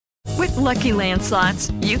With Lucky Land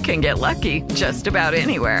Slots, you can get lucky just about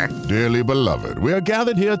anywhere. Dearly beloved, we are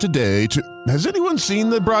gathered here today to... Has anyone seen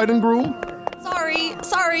the bride and groom?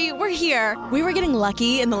 Sorry, we're here. We were getting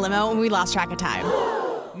lucky in the limo and we lost track of time.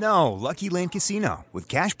 No, Lucky Land Casino, with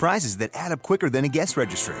cash prizes that add up quicker than a guest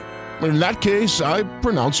registry. In that case, I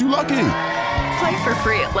pronounce you lucky. Play for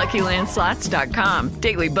free at LuckyLandSlots.com.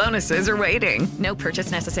 Daily bonuses are waiting. No purchase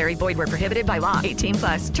necessary. Void where prohibited by law.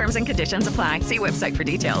 18+. Terms and conditions apply. See website for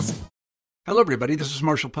details. Hello, everybody. This is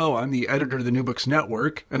Marshall Poe. I'm the editor of the New Books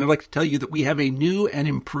Network, and I'd like to tell you that we have a new and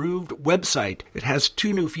improved website. It has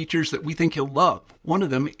 2 new features that we think you'll love. One of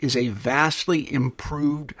them is a vastly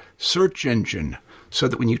improved search engine, so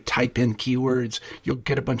that when you type in keywords, you'll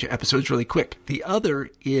get a bunch of episodes really quick. The other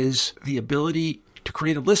is the ability to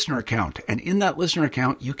create a listener account. And in that listener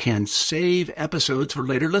account, you can save episodes for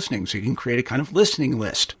later listening. So you can create a kind of listening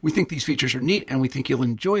list. We think these features are neat and we think you'll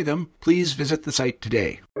enjoy them. Please visit the site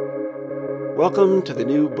today. Welcome to the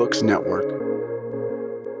New Books Network.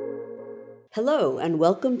 Hello, and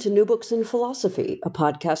welcome to New Books in Philosophy, a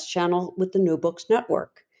podcast channel with the New Books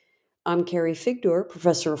Network. I'm Carrie Figdor,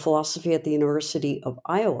 professor of philosophy at the University of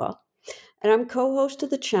Iowa, and I'm co-host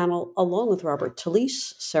of the channel along with Robert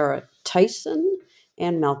Talisse, Sarah Tyson,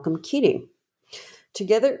 and Malcolm Keating.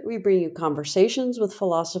 Together, we bring you conversations with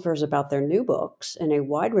philosophers about their new books in a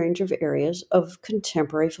wide range of areas of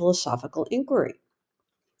contemporary philosophical inquiry.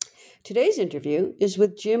 Today's interview is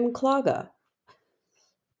with Jim Klaga,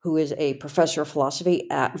 who is a professor of philosophy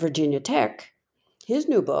at Virginia Tech. His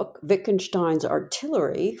new book, Wittgenstein's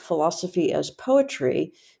Artillery, Philosophy as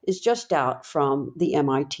Poetry, is just out from the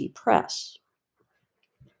MIT Press.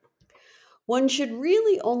 One should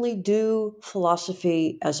really only do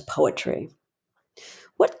philosophy as poetry.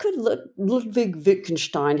 What could Ludwig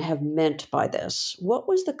Wittgenstein have meant by this? What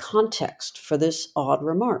was the context for this odd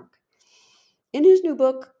remark? In his new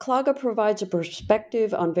book, Klaga provides a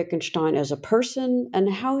perspective on Wittgenstein as a person and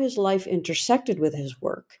how his life intersected with his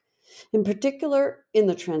work, in particular in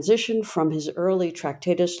the transition from his early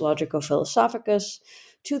Tractatus Logico-Philosophicus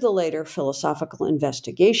to the later Philosophical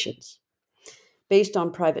Investigations. Based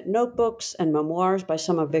on private notebooks and memoirs by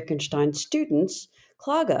some of Wittgenstein's students,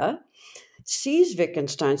 Klaga sees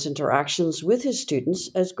Wittgenstein's interactions with his students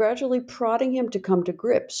as gradually prodding him to come to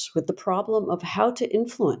grips with the problem of how to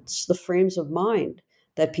influence the frames of mind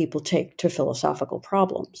that people take to philosophical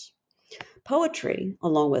problems. Poetry,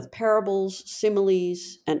 along with parables,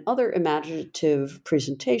 similes, and other imaginative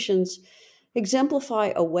presentations,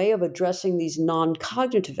 exemplify a way of addressing these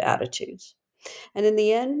non-cognitive attitudes. And in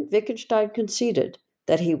the end, Wittgenstein conceded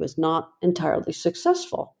that he was not entirely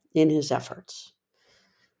successful in his efforts.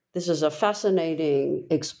 This is a fascinating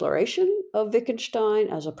exploration of Wittgenstein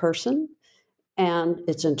as a person and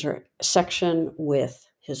its intersection with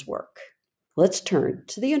his work. Let's turn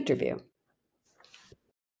to the interview.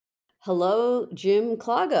 Hello, Jim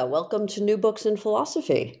Klaga. Welcome to New Books in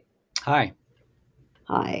Philosophy. Hi.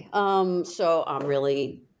 Hi. So I'm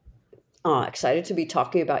really excited to be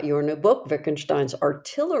talking about your new book, Wittgenstein's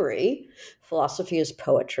Artillery, Philosophy as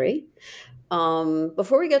Poetry.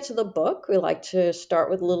 Before we get to the book, we like to start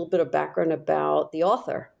with a little bit of background about the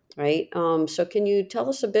author, right? So can you tell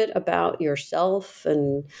us a bit about yourself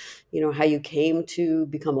and, how you came to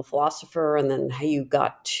become a philosopher and then how you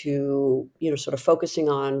got to, sort of focusing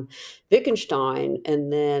on Wittgenstein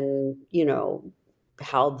and then,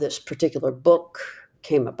 how this particular book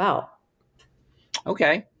came about?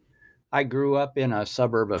 Okay. I grew up in a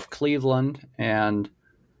suburb of Cleveland, and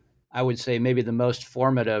I would say maybe the most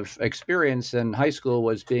formative experience in high school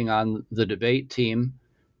was being on the debate team.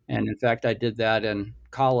 And in fact, I did that in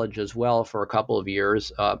college as well for a couple of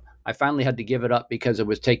years. I finally had to give it up because it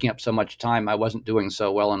was taking up so much time. I wasn't doing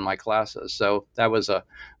so well in my classes. So that was a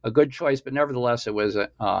good choice. But nevertheless, it was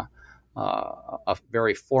a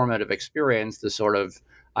very formative experience, the sort of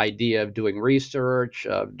idea of doing research,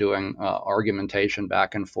 of doing argumentation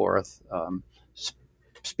back and forth,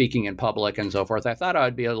 speaking in public and so forth. I thought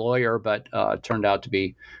I'd be a lawyer, but it turned out to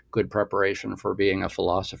be good preparation for being a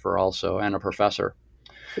philosopher also and a professor.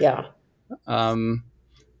 Yeah.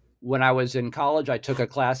 When I was in college, I took a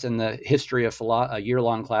class in the history of a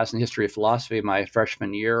year-long class in history of philosophy my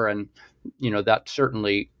freshman year, and that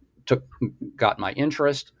certainly got my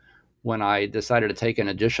interest. When I decided to take an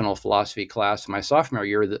additional philosophy class my sophomore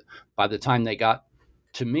year, by the time they got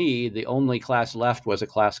to me, the only class left was a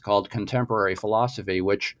class called Contemporary Philosophy,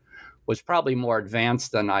 which was probably more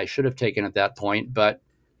advanced than I should have taken at that point, but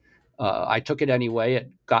I took it anyway. It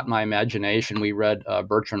got my imagination. We read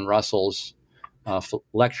Bertrand Russell's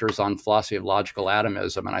lectures on philosophy of logical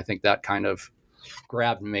atomism, and I think that kind of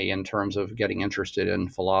grabbed me in terms of getting interested in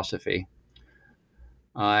philosophy.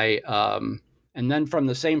 And then from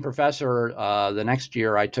the same professor, the next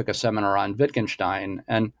year, I took a seminar on Wittgenstein.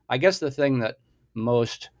 And I guess the thing that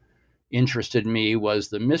most interested me was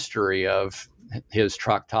the mystery of his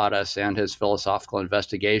Tractatus and his philosophical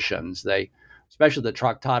investigations. Especially the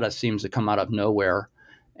Tractatus, seems to come out of nowhere.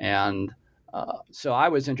 And so I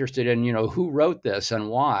was interested in, who wrote this and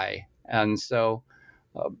why. And so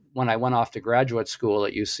when I went off to graduate school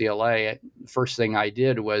at UCLA, the first thing I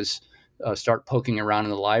did was start poking around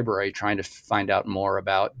in the library trying to find out more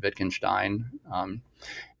about Wittgenstein.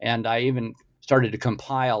 And I even started to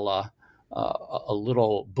compile a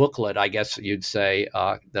little booklet, I guess you'd say,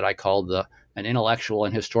 that I called an intellectual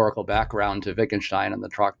and historical background to Wittgenstein and the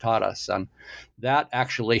Tractatus. And that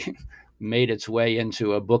actually made its way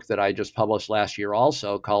into a book that I just published last year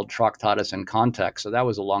also called Tractatus in Context. So that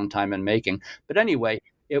was a long time in making. But anyway,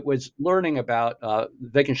 it was learning about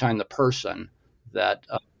Wittgenstein, the person, that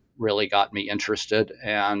really got me interested.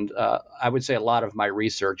 And I would say a lot of my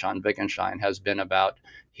research on Wittgenstein has been about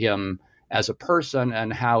him as a person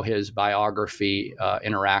and how his biography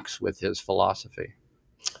interacts with his philosophy.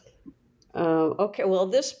 Okay, well,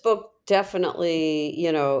 this book definitely,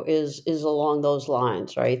 is along those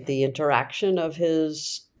lines, right? The interaction of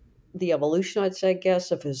the evolution, I'd say, I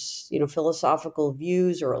guess, of his, philosophical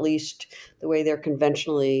views, or at least the way they're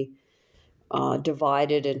conventionally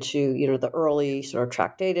divided into, the early sort of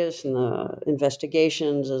Tractatus and the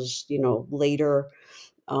investigations as, later,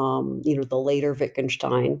 the later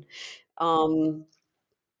Wittgenstein. And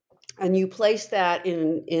you place that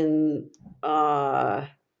in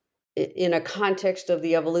a context of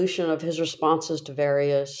the evolution of his responses to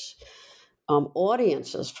various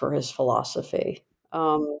audiences for his philosophy.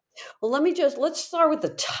 Well, let's start with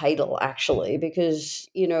the title, actually, because,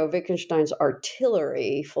 Wittgenstein's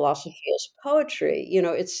Artillery, Philosophy as Poetry,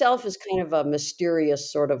 itself is kind of a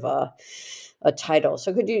mysterious sort of a title.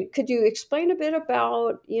 So could you explain a bit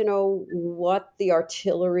about, what the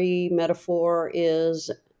artillery metaphor is?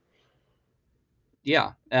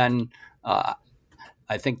 Yeah. And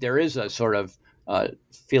I think there is a sort of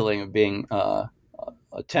feeling of being a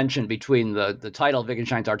tension between the title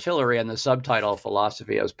Wittgenstein's Artillery and the subtitle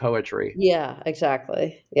Philosophy as Poetry. Yeah,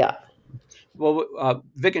 exactly. Yeah. Well,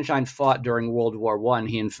 Wittgenstein fought during World War I.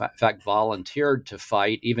 He, in fact, volunteered to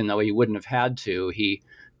fight, even though he wouldn't have had to. He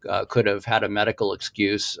could have had a medical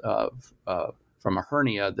excuse from a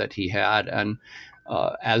hernia that he had. And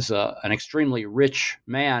as an extremely rich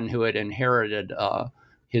man who had inherited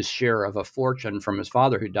his share of a fortune from his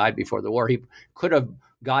father, who died before the war, he could have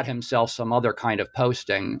got himself some other kind of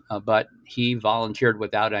posting, but he volunteered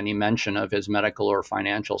without any mention of his medical or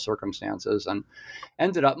financial circumstances, and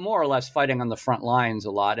ended up more or less fighting on the front lines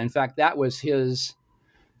a lot. In fact, that was his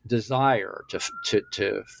desire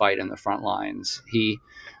to fight in the front lines.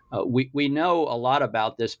 We know a lot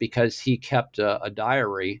about this because he kept a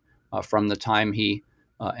diary from the time he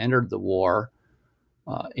entered the war.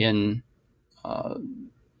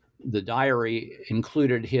 The diary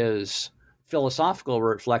included his philosophical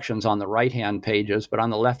reflections on the right-hand pages, but on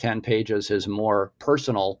the left-hand pages, his more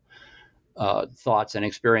personal thoughts and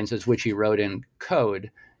experiences, which he wrote in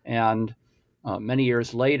code. And many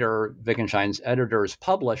years later, Wittgenstein's editors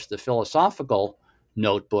published the philosophical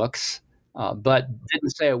notebooks, but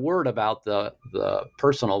didn't say a word about the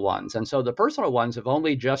personal ones. And so the personal ones have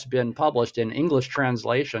only just been published in English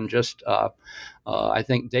translation. Just, I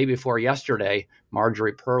think, day before yesterday,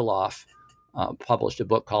 Marjorie Perloff published a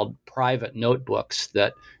book called Private Notebooks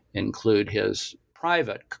that include his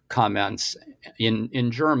private comments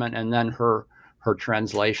in German, and then her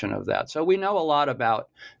translation of that. So we know a lot about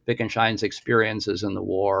Wittgenstein's experiences in the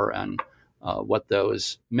war and what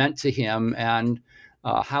those meant to him, and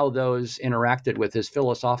how those interacted with his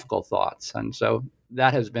philosophical thoughts. And so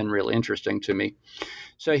that has been really interesting to me.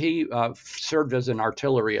 So he served as an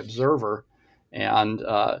artillery observer, and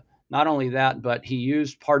not only that, but he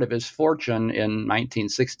used part of his fortune in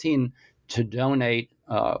 1916 to donate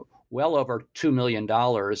well over $2 million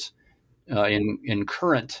in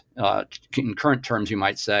current terms, you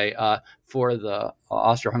might say, for the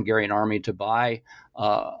Austro-Hungarian army to buy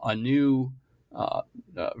a new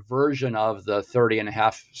version of the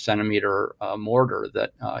 30.5 centimeter mortar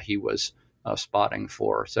that he was spotting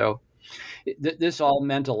for. So this all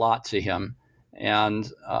meant a lot to him. And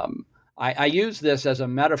I use this as a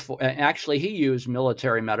metaphor. Actually, he used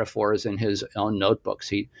military metaphors in his own notebooks.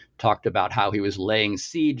 He talked about how he was laying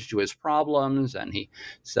siege to his problems, and he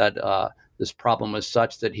said this problem was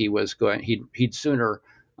such that he'd sooner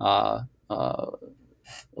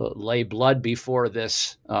lay blood before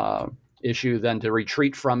this issue than to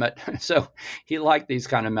retreat from it. So he liked these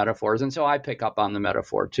kind of metaphors, and so I pick up on the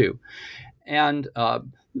metaphor too. And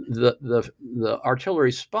the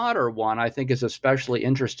artillery spotter one, I think, is especially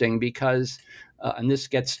interesting because, and this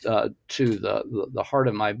gets to the heart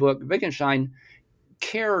of my book, Wittgenstein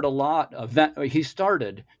cared a lot. He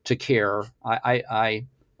started to care. I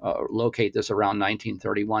locate this around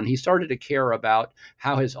 1931. He started to care about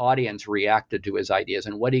how his audience reacted to his ideas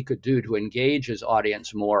and what he could do to engage his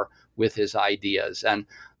audience more with his ideas, and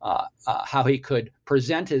how he could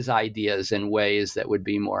present his ideas in ways that would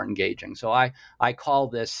be more engaging. So I call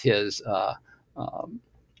this his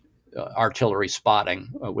artillery spotting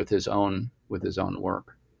with his own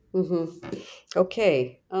work. Mm-hmm.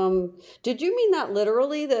 Okay. Did you mean that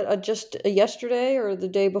literally, that just yesterday or the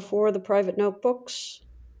day before the private notebooks?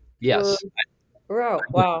 Yes. Oh,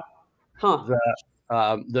 wow. Huh.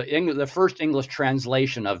 The first English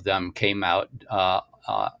translation of them came out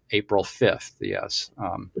April 5th. Yes.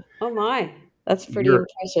 Oh my, that's pretty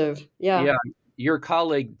impressive. Yeah. Yeah. Your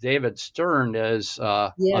colleague David Stern is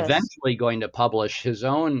Yes. eventually going to publish his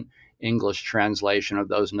own English translation of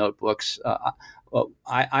those notebooks.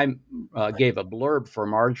 I gave a blurb for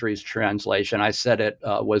Marjorie's translation. I said it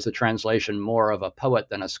was a translation more of a poet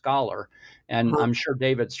than a scholar. And I'm sure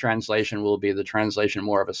David's translation will be the translation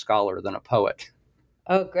more of a scholar than a poet.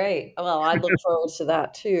 Oh, great. Well, I look forward to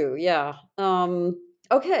that too. Yeah.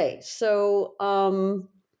 Okay. So, so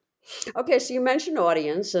you mentioned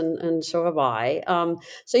audience, and so have I.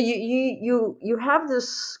 So you have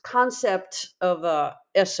this concept of a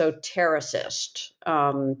esotericist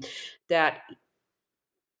that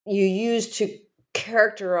you use to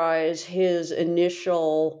characterize his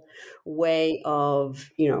initial way of,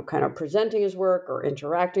 kind of presenting his work or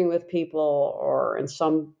interacting with people, or in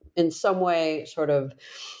some way sort of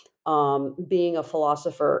being a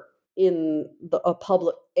philosopher in a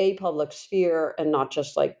public sphere, and not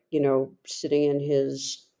just like, sitting in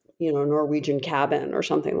his, Norwegian cabin or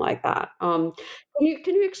something like that. Can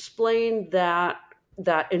you explain that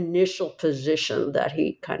initial position that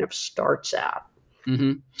he kind of starts at?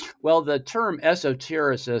 Mm-hmm. Well, the term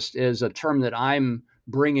esotericist is a term that I'm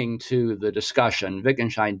bringing to the discussion.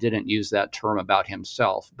 Wittgenstein didn't use that term about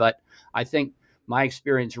himself, but I think my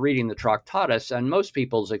experience reading the Tractatus, and most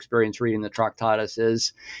people's experience reading the Tractatus,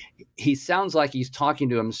 is he sounds like he's talking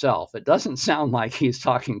to himself. It doesn't sound like he's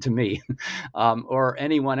talking to me or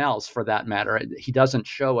anyone else for that matter. He doesn't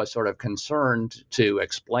show a sort of concern to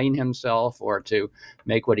explain himself or to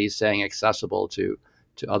make what he's saying accessible to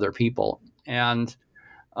other people. And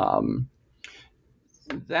I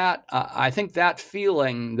think that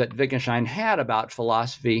feeling that Wittgenstein had about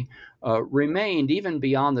philosophy remained even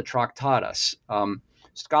beyond the Tractatus.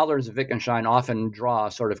 Scholars of Wittgenstein often draw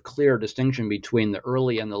a sort of clear distinction between the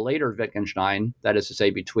early and the later Wittgenstein, that is to say,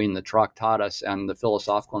 between the Tractatus and the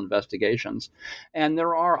philosophical investigations. And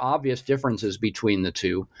there are obvious differences between the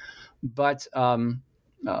two. But I'm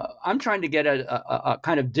trying to get a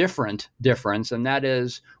kind of different difference, and that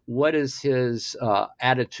is, what is his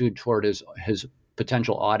attitude toward his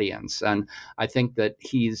potential audience? And I think that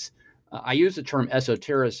I use the term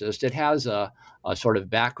esotericist. It has a sort of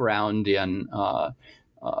background in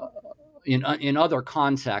other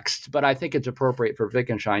contexts, but I think it's appropriate for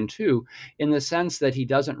Wittgenstein too, in the sense that he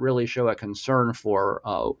doesn't really show a concern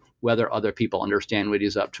for whether other people understand what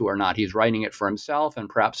he's up to or not. He's writing it for himself and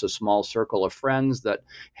perhaps a small circle of friends that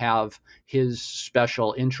have his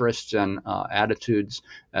special interests and attitudes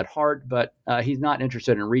at heart, but he's not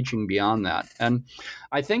interested in reaching beyond that. And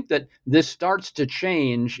I think that this starts to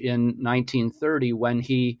change in 1930 when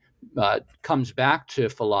he comes back to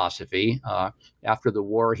philosophy. After the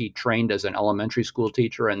war, he trained as an elementary school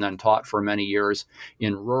teacher and then taught for many years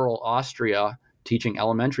in rural Austria, teaching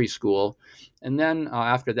elementary school. And then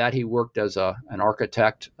after that, he worked as an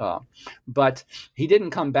architect. But he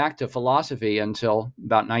didn't come back to philosophy until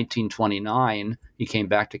about 1929. He came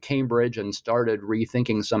back to Cambridge and started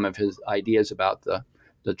rethinking some of his ideas about the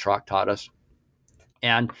Tractatus.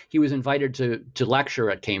 And he was invited to lecture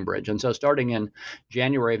at Cambridge. And so starting in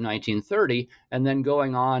January of 1930, and then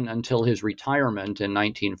going on until his retirement in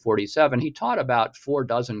 1947, he taught about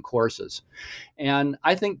 46 courses. And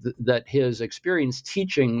I think that his experience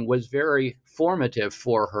teaching was very formative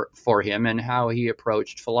for him and how he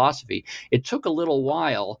approached philosophy. It took a little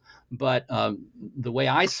while, but the way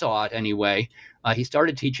I saw it anyway, he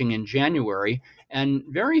started teaching in January, and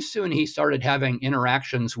very soon he started having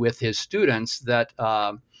interactions with his students that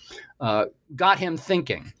got him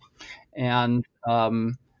thinking. And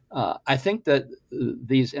I think that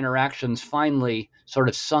these interactions finally sort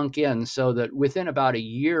of sunk in, so that within about a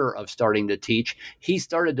year of starting to teach, he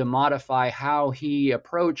started to modify how he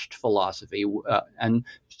approached philosophy and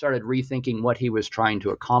started rethinking what he was trying to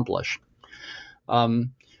accomplish.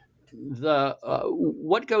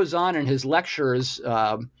 what goes on in his lectures,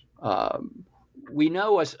 we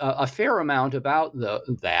know a fair amount about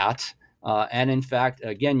that. And in fact,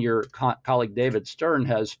 again, your colleague David Stern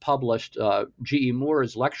has published G.E.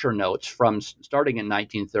 Moore's lecture notes from starting in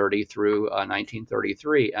 1930 through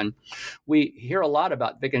 1933. And we hear a lot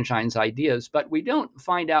about Wittgenstein's ideas, but we don't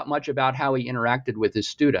find out much about how he interacted with his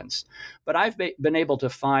students. But I've been able to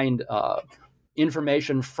find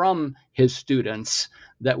information from his students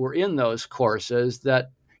that were in those courses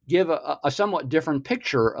that give a somewhat different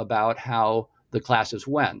picture about how the classes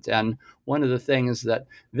went. And one of the things that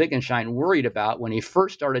Wittgenstein worried about when he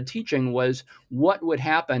first started teaching was what would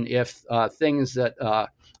happen if things that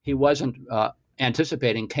he wasn't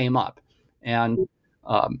anticipating came up. And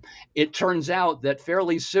it turns out that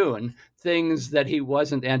fairly soon, things that he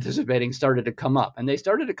wasn't anticipating started to come up. And they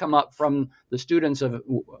started to come up from the students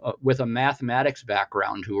with a mathematics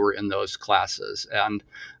background who were in those classes. And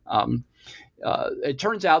it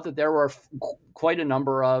turns out that there were quite a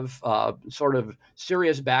number of sort of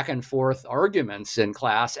serious back and forth arguments in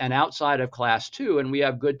class and outside of class too. And we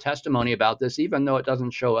have good testimony about this, even though it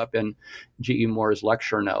doesn't show up in G.E. Moore's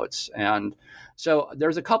lecture notes. And so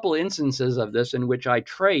there's a couple instances of this in which I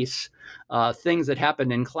trace things that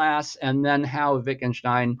happened in class and then how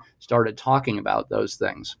Wittgenstein started talking about those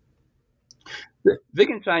things.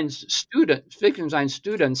 Wittgenstein's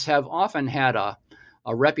students have often had a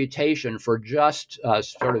reputation for just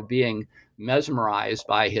sort of being mesmerized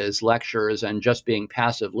by his lectures and just being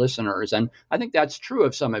passive listeners. And I think that's true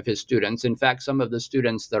of some of his students. In fact, some of the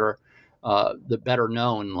students that are the better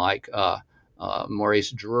known, like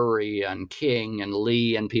Maurice Drury and King and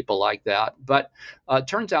Lee and people like that. But it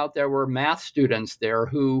turns out there were math students there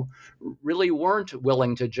who really weren't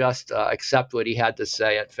willing to just accept what he had to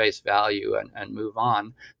say at face value and move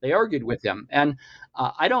on. They argued with him. And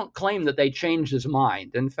I don't claim that they changed his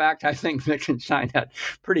mind. In fact, I think Wittgenstein had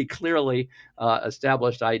pretty clearly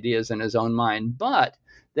established ideas in his own mind. But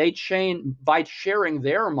they changed by sharing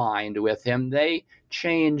their mind with him. They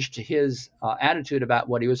changed his attitude about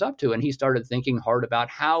what he was up to, and he started thinking hard about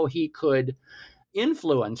how he could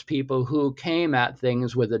influence people who came at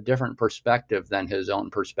things with a different perspective than his own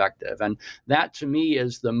perspective. And that, to me,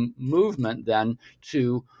 is the movement then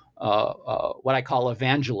to what I call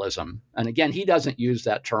evangelism. And again, he doesn't use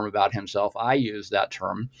that term about himself. I use that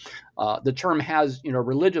term. The term has,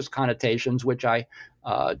 religious connotations, which I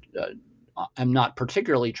am not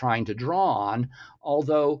particularly trying to draw on,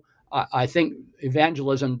 although I think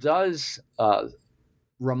evangelism does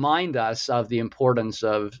remind us of the importance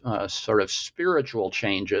of sort of spiritual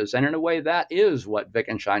changes. And in a way, that is what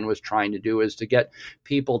Wittgenstein was trying to do, is to get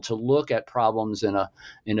people to look at problems in a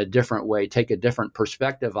different way, take a different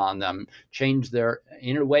perspective on them,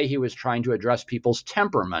 in a way he was trying to address people's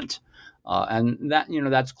temperament. And that,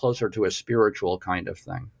 that's closer to a spiritual kind of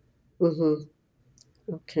thing. Mm-hmm.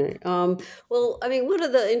 Okay. Well, I mean, one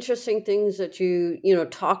of the interesting things that you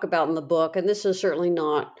talk about in the book, and this is certainly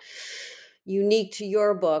not unique to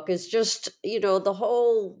your book, is just, the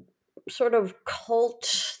whole sort of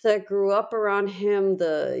cult that grew up around him,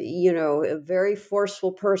 a very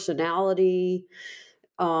forceful personality,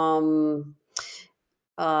 that,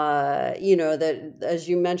 as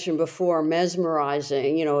you mentioned before,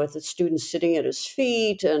 mesmerizing, with the students sitting at his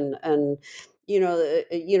feet and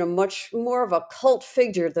much more of a cult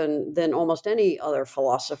figure than almost any other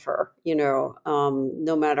philosopher, no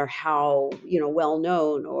matter how, well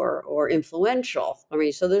known or influential. I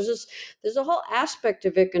mean, so there's a whole aspect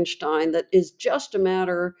of Wittgenstein that is just a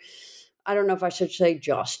matter, I don't know if I should say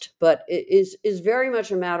just, but it is very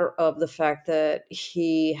much a matter of the fact that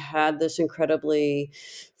he had this incredibly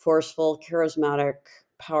forceful, charismatic,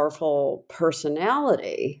 powerful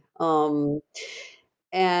personality. One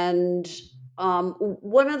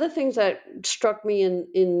of the things that struck me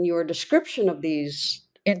in your description of these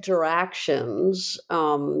interactions,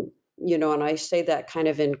 and I say that kind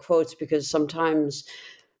of in quotes because sometimes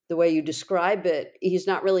the way you describe it, he's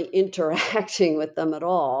not really interacting with them at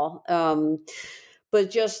all.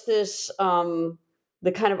 But just this,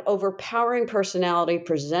 the kind of overpowering personality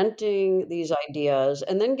presenting these ideas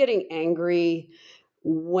and then getting angry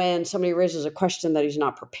when somebody raises a question that he's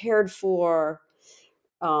not prepared for.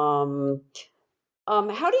 How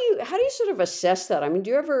do you sort of assess that? I mean,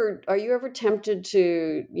 are you ever tempted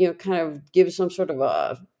to, kind of give some sort of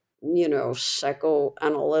a,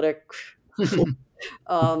 psychoanalytic,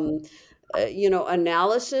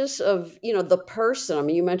 analysis of, the person? I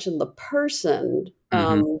mean, you mentioned the person.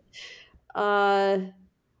 Are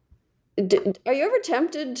you ever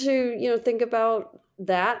tempted to, think about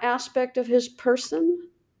that aspect of his person?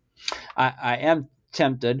 I am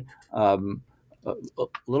tempted. a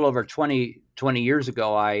little over 20 years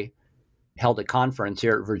ago, I held a conference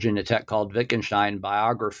here at Virginia Tech called Wittgenstein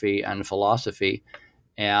Biography and Philosophy.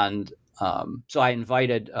 And so I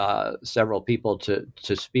invited several people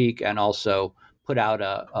to speak, and also put out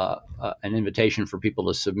an invitation for people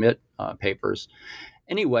to submit papers.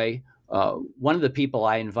 Anyway, one of the people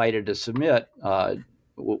I invited to submit,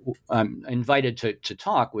 I'm invited to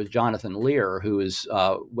talk with Jonathan Lear, who is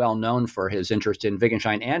well known for his interest in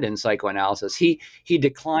Wittgenstein and in psychoanalysis. He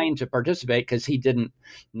declined to participate because he didn't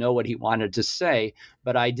know what he wanted to say.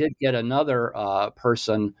 But I did get another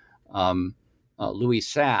person, Louis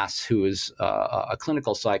Sass, who is a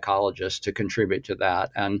clinical psychologist, to contribute to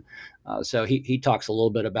that. And so he talks a little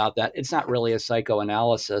bit about that. It's not really a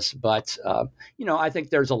psychoanalysis, but, I think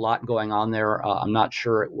there's a lot going on there. I'm not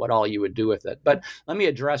sure what all you would do with it. But let me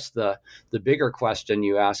address the bigger question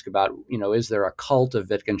you ask about, is there a cult of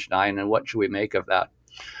Wittgenstein, and what should we make of that?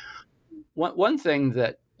 One thing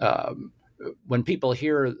that when people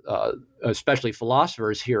hear, especially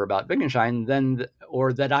philosophers, hear about Wittgenstein,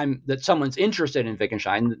 or that someone's interested in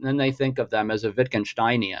Wittgenstein, then they think of them as a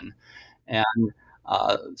Wittgensteinian, and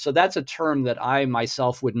so that's a term that I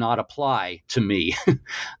myself would not apply to me.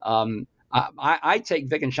 I take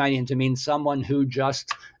Wittgensteinian to mean someone who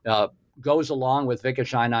just goes along with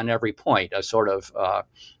Wittgenstein on every point, a sort of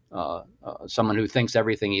someone who thinks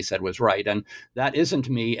everything he said was right. And that isn't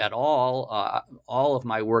me at all. All of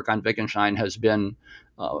my work on Wittgenstein has been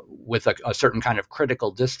with a certain kind of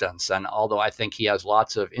critical distance. And although I think he has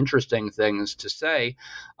lots of interesting things to say,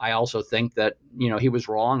 I also think that, he was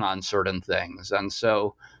wrong on certain things. And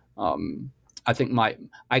so I think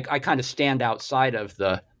I kind of stand outside of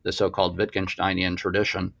the so-called Wittgensteinian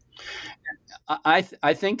tradition.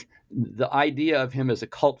 I think the idea of him as a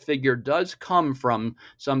cult figure does come from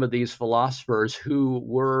some of these philosophers who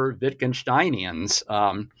were Wittgensteinians.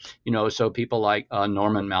 So people like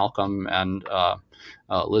Norman Malcolm and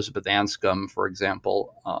Elizabeth Anscombe, for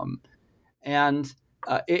example.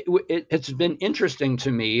 It's been interesting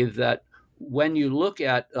to me that when you look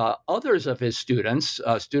at others of his students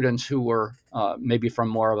who were maybe from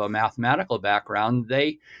more of a mathematical background,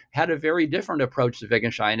 they had a very different approach to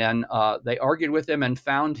Wittgenstein, and they argued with him and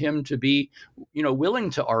found him to be, willing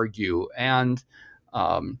to argue. And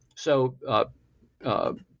so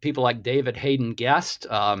people like David Hayden Guest,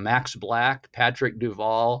 Max Black, Patrick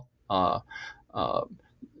Duvall,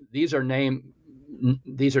 these are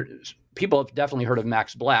people have definitely heard of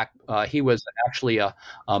Max Black. He was actually a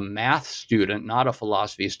math student, not a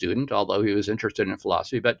philosophy student, although he was interested in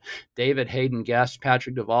philosophy. But David Hayden Guest,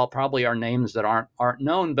 Patrick Duvall probably are names that aren't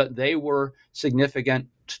known, but they were significant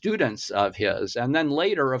students of his. And then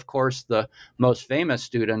later, of course, the most famous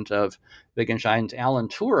student of Wittgenstein's, Alan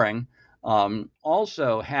Turing,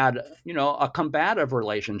 also had, a combative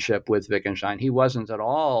relationship with Wittgenstein. He wasn't at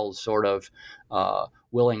all sort of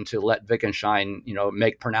willing to let Wittgenstein,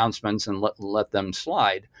 make pronouncements and let them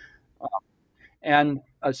slide.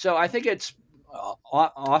 So I think it's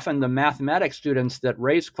often the mathematics students that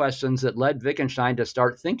raised questions that led Wittgenstein to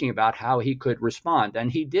start thinking about how he could respond.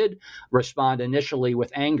 And he did respond initially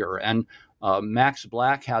with anger. And Max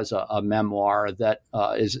Black has a memoir that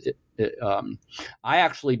I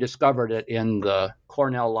actually discovered it in the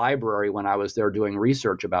Cornell Library when I was there doing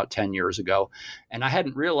research about 10 years ago. And I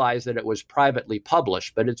hadn't realized that it was privately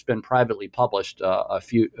published, but it's been privately published a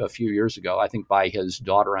few years ago, I think by his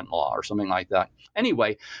daughter-in-law or something like that.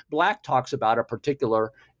 Anyway, Black talks about a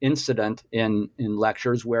particular incident in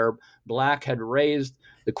lectures where Black had raised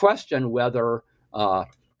the question whether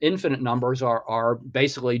infinite numbers are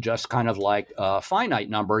basically just kind of like finite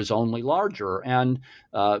numbers, only larger. And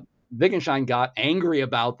Wittgenstein got angry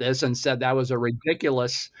about this and said that was a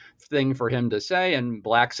ridiculous thing for him to say. And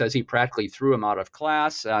Black says he practically threw him out of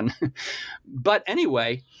class. But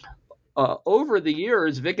anyway, over the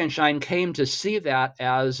years, Wittgenstein came to see that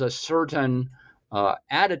as a certain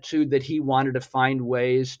attitude that he wanted to find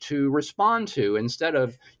ways to respond to. Instead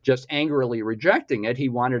of just angrily rejecting it, he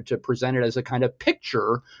wanted to present it as a kind of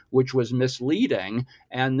picture, which was misleading.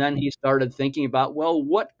 And then he started thinking about, well,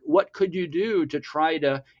 what could you do to try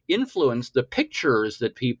to influence the pictures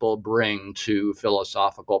that people bring to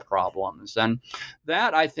philosophical problems? And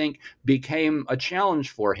that, I think, became a challenge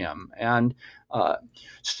for him. And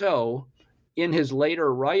so in his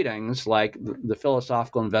later writings, like the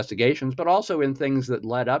philosophical investigations, but also in things that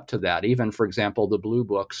led up to that, even, for example, the Blue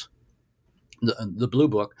Books, the Blue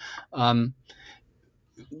Book,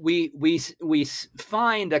 we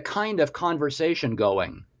find a kind of conversation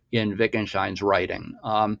going in Wittgenstein's writing.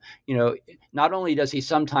 Not only does he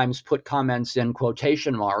sometimes put comments in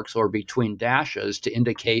quotation marks or between dashes to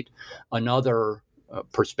indicate another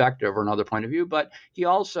perspective or another point of view, but he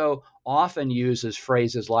also often uses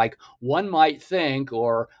phrases like "one might think"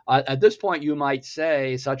 or "at this point you might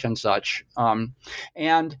say such and such,"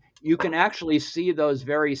 and you can actually see those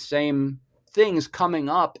very same things coming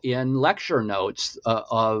up in lecture notes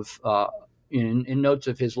in notes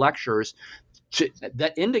of his lectures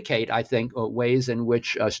that indicate, I think, ways in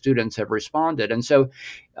which students have responded. And so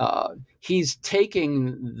he's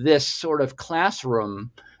taking this sort of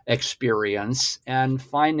classroom experience and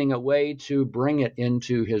finding a way to bring it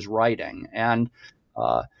into his writing. And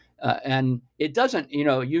it doesn't,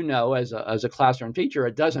 as a classroom teacher,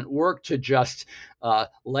 it doesn't work to just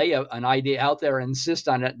lay an idea out there and insist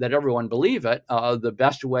on it that everyone believe it. The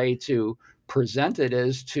best way to present it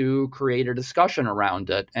is to create a discussion around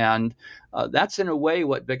it. And that's in a way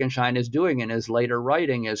what Wittgenstein is doing in his later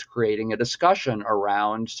writing, is creating a discussion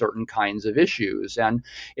around certain kinds of issues. And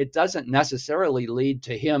it doesn't necessarily lead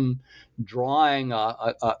to him drawing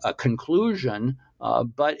a conclusion,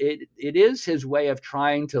 but it is his way of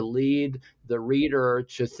trying to lead the reader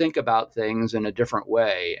to think about things in a different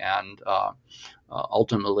way and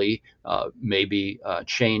ultimately maybe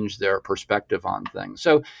change their perspective on things.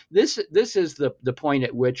 So this is the point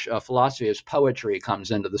at which philosophy as poetry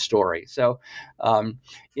comes into the story. So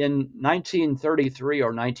in 1933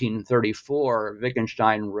 or 1934,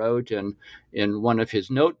 Wittgenstein wrote in one of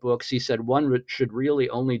his notebooks, he said, one should really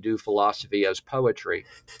only do philosophy as poetry.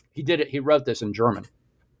 He wrote this in German.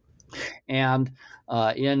 And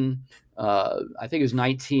in I think it was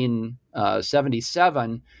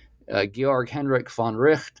 1977, Georg Henrik von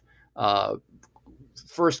Wright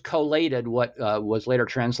first collated what was later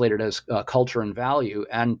translated as Culture and Value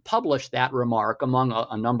and published that remark among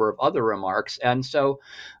a number of other remarks. And so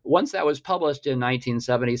once that was published in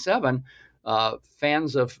 1977,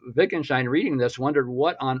 fans of Wittgenstein reading this wondered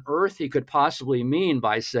what on earth he could possibly mean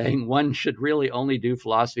by saying one should really only do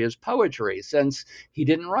philosophy as poetry, since he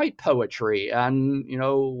didn't write poetry, and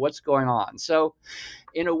what's going on. So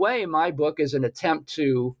in a way, my book is an attempt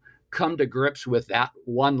to come to grips with that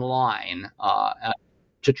one line,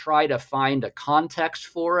 to try to find a context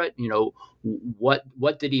for it.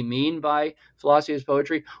 What did he mean by philosophy as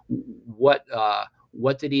poetry? What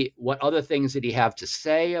other things did he have to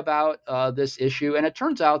say about this issue? And it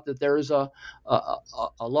turns out that there's a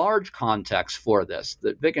large context for this,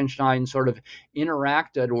 that Wittgenstein sort of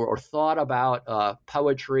interacted or thought about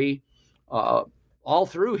poetry all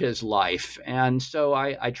through his life. And so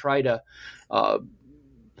I try to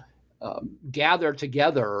gather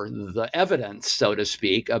together the evidence, so to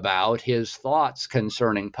speak, about his thoughts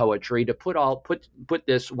concerning poetry to put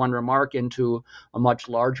this one remark into a much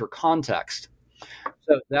larger context.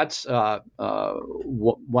 So that's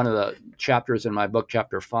one of the chapters in my book,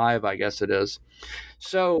 chapter 5, I guess it is.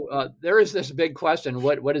 So there is this big question: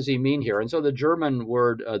 what does he mean here? And so the German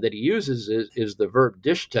word that he uses is the verb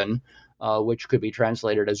dichten, which could be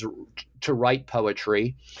translated as to write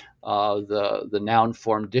poetry. The noun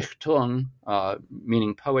form Dichtung,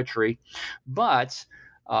 meaning poetry. But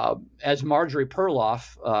as Marjorie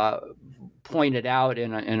Perloff pointed out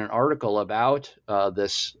in an article about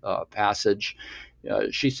this passage,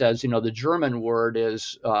 she says, the German word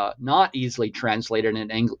is not easily translated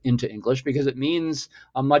into English because it means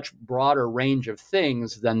a much broader range of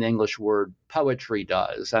things than the English word poetry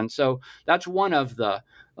does. And so that's one of the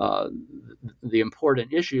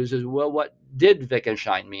important issues is, well, what did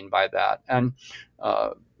Wittgenstein mean by that? And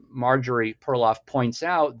Marjorie Perloff points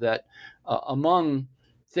out that among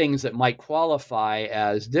things that might qualify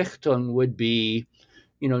as Dichtung would be,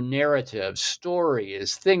 narratives,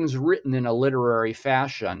 stories, things written in a literary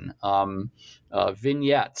fashion,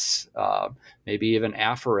 vignettes, maybe even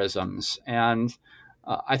aphorisms. And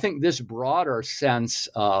I think this broader sense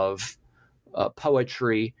of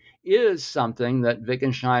poetry is something that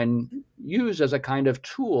Wittgenstein used as a kind of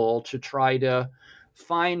tool to try to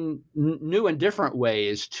find new and different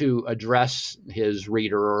ways to address his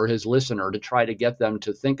reader or his listener, to try to get them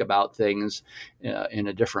to think about things in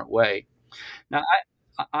a different way. Now,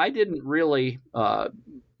 I didn't really I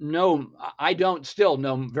don't still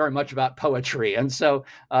know very much about poetry. And so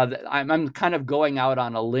I'm kind of going out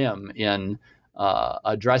on a limb in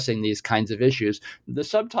addressing these kinds of issues. The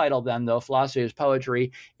subtitle then, though, Philosophy as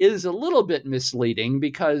Poetry, is a little bit misleading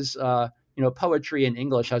because, poetry in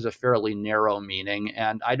English has a fairly narrow meaning,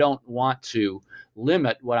 and I don't want to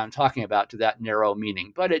limit what I'm talking about to that narrow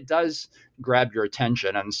meaning, but it does grab your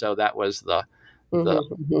attention. And so that was the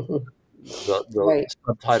Right.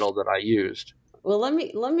 subtitle that I used. Well, let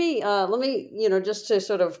me, just to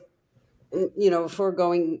sort of, before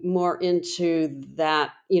going more into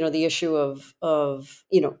that, the issue of,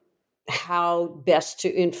 how best to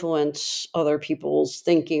influence other people's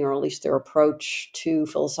thinking, or at least their approach to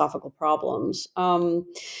philosophical problems. And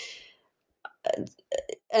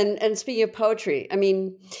speaking of poetry, I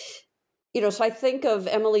mean, so I think of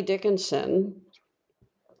Emily Dickinson,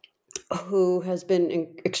 who has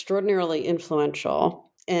been extraordinarily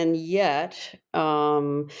influential, and yet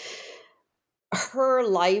her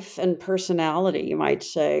life and personality, you might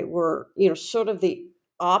say, were, sort of the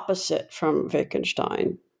opposite from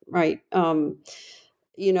Wittgenstein, right? None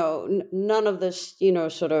of this,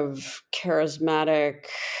 sort of charismatic,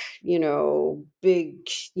 big,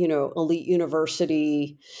 elite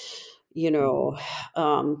university, and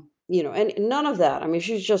none of that. I mean,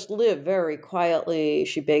 she just lived very quietly.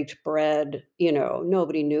 She baked bread,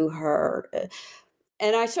 nobody knew her.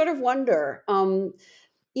 And I sort of wonder, do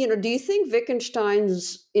you think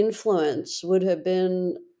Wittgenstein's influence would have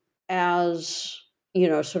been as,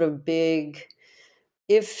 sort of big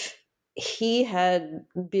if he had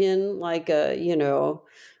been like a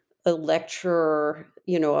lecturer,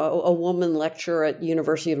 a woman lecturer at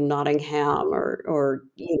University of Nottingham, or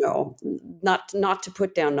not to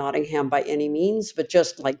put down Nottingham by any means, but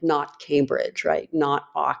just like not Cambridge, right? Not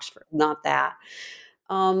Oxford, not that.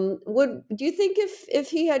 Do you think if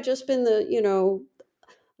he had just been the,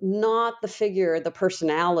 not the figure, the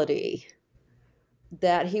personality,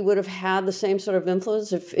 that he would have had the same sort of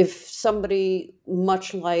influence if somebody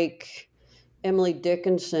much like Emily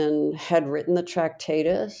Dickinson had written the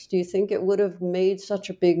Tractatus? Do you think it would have made such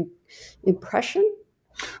a big impression?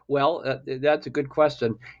 Well, that's a good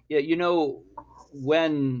question. Yeah,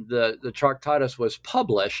 when the Tractatus was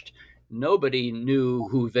published, nobody knew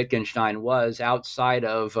who Wittgenstein was outside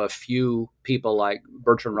of a few people like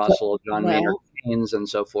Bertrand Russell, John Maynard Keynes, and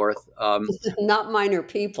so forth. Not minor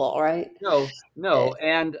people, right? No.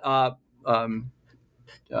 And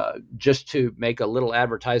just to make a little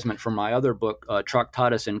advertisement for my other book,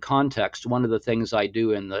 Tractatus in Context, one of the things I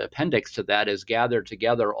do in the appendix to that is gather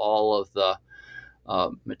together all of the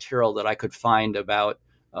material that I could find about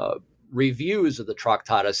reviews of the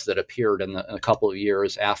Tractatus that appeared in a couple of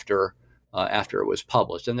years after it was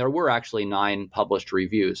published. And there were actually 9 published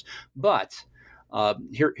reviews. But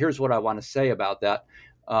here's what I want to say about that.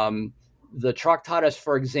 The Tractatus,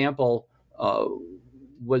 for example,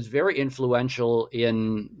 was very influential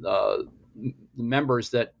in the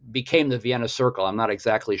members that became the Vienna Circle. I'm not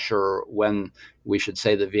exactly sure when we should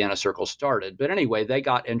say the Vienna Circle started, but anyway, they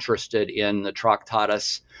got interested in the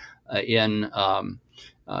Tractatus in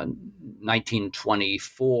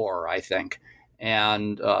 1924, I think,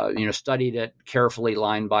 and studied it carefully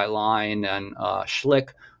line by line. And Schlick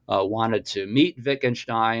wanted to meet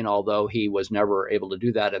Wittgenstein, although he was never able to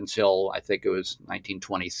do that until I think it was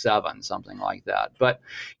 1927, something like that. But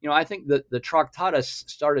I think that the Tractatus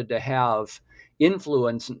started to have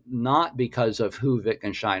influence not because of who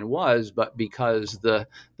Wittgenstein was, but because the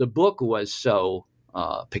book was so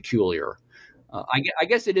peculiar. I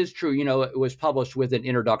guess it is true. It was published with an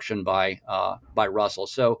introduction by Russell,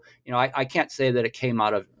 so I can't say that it came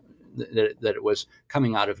out of that it was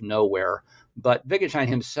coming out of nowhere. But Wittgenstein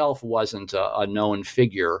himself wasn't a known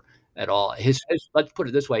figure at all. Let's put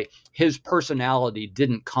it this way: his personality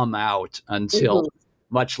didn't come out until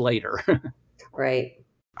much later. Right.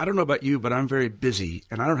 I don't know about you, but I'm very busy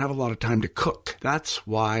and I don't have a lot of time to cook. That's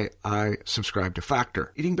why I subscribe to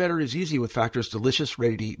Factor. Eating better is easy with Factor's delicious,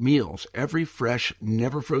 ready-to-eat meals. Every fresh,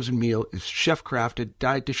 never frozen meal is chef-crafted,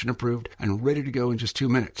 dietitian approved, and ready to go in just 2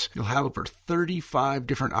 minutes. You'll have over 35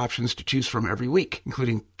 different options to choose from every week,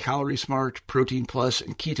 including Calorie Smart, Protein Plus,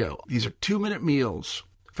 and Keto. These are 2-minute meals.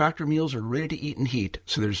 Factor meals are ready to eat and heat,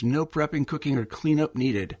 so there's no prepping, cooking, or cleanup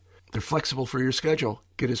needed. They're flexible for your schedule.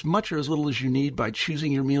 Get as much or as little as you need by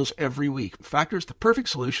choosing your meals every week. Factor is the perfect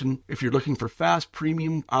solution if you're looking for fast,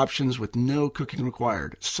 premium options with no cooking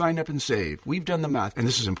required. Sign up and save. We've done the math, and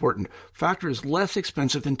this is important. Factor is less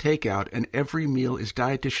expensive than takeout, and every meal is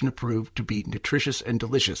dietitian approved to be nutritious and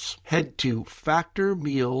delicious. Head to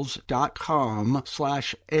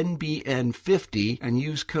factormeals.com/NBN50 and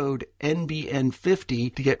use code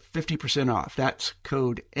NBN50 to get 50% off. That's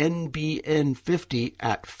code NBN50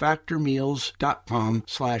 at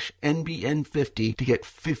factormeals.com/NBN50 to get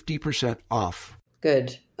 50% off.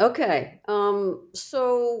 Good. Okay. We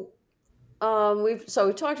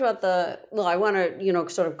talked about I want to,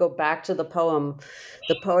 sort of go back to the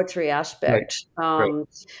poetry aspect. Right.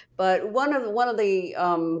 But one of the,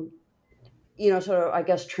 sort of, I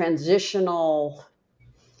guess, transitional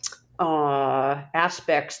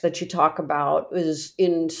aspects that you talk about is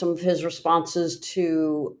in some of his responses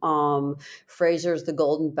to Fraser's The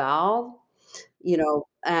Golden Bough.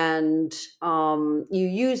 And you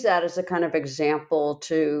use that as a kind of example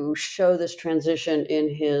to show this transition in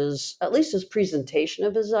at least his presentation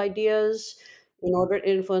of his ideas in order to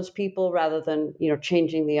influence people rather than,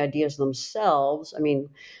 changing the ideas themselves. I mean,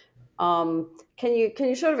 can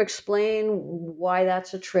you sort of explain why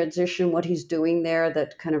that's a transition, what he's doing there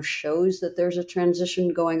that kind of shows that there's a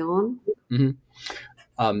transition going on?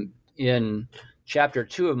 Mm-hmm. In Chapter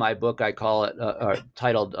 2 of my book, I call it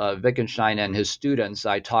titled Wittgenstein and His Students.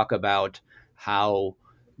 I talk about how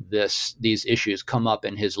these issues come up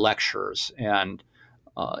in his lectures and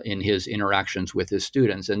in his interactions with his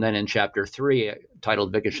students. And then in Chapter 3,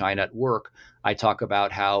 titled Wittgenstein at Work, I talk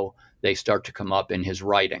about how they start to come up in his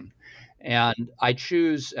writing. And I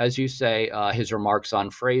choose, as you say, his remarks on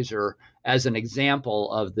Fraser as an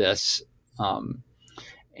example of this.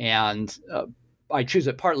 And I choose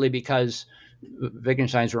it partly because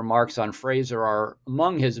Wittgenstein's remarks on Fraser are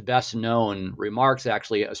among his best known remarks,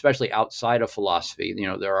 actually, especially outside of philosophy.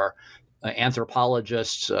 There are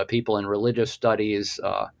anthropologists, people in religious studies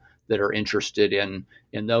that are interested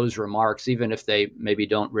in those remarks, even if they maybe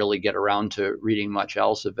don't really get around to reading much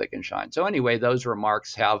else of Wittgenstein. So anyway, those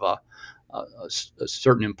remarks have a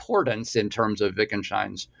certain importance in terms of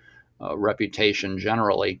Wittgenstein's reputation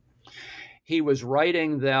generally. He was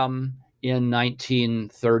writing them in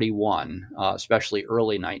 1931, especially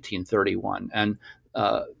early 1931, and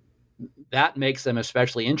that makes them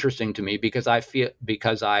especially interesting to me because I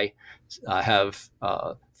have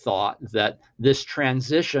thought that this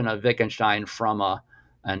transition of Wittgenstein from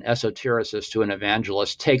an esotericist to an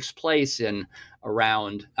evangelist takes place in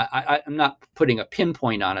around. I'm not putting a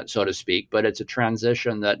pinpoint on it, so to speak, but it's a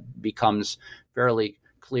transition that becomes fairly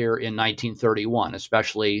clear in 1931,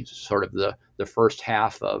 especially sort of the first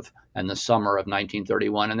half of and the summer of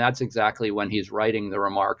 1931. And that's exactly when he's writing the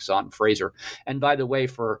remarks on Fraser. And by the way,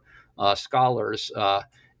 for scholars,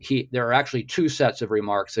 there are actually two sets of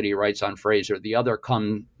remarks that he writes on Fraser. The other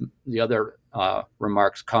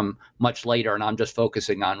remarks come much later, and I'm just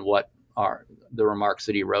focusing on what are the remarks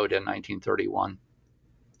that he wrote in 1931.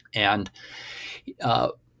 And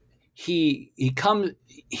he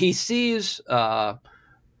sees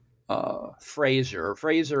Fraser.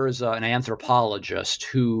 Fraser is an anthropologist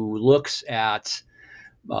who looks at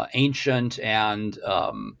ancient and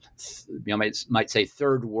might say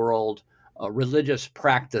third world religious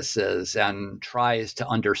practices and tries to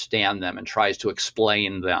understand them and tries to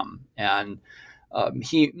explain them. And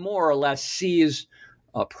he more or less sees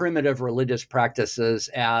primitive religious practices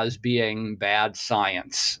as being bad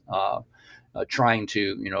science, trying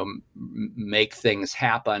to make things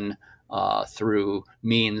happen through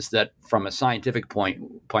means that, from a scientific point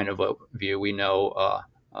of view, we know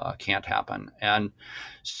can't happen. And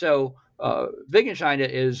so Wittgenstein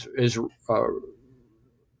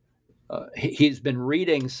he's been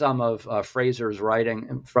reading some of Fraser's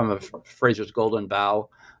writing from Fraser's Golden Bough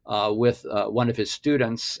with one of his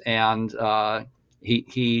students, and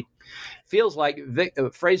he feels like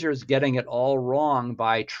Fraser is getting it all wrong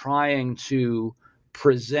by trying to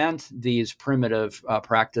present these primitive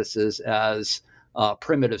practices as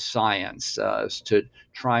primitive science, to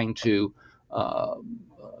trying to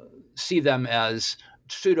see them as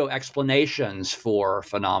pseudo explanations for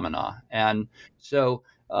phenomena. And so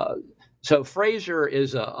Fraser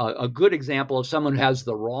is a good example of someone who has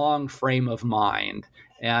the wrong frame of mind.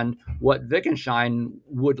 And what Wittgenstein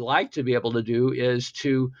would like to be able to do is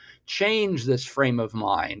to change this frame of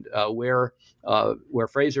mind, where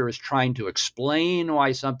Fraser is trying to explain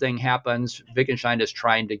why something happens. Wittgenstein is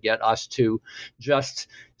trying to get us to just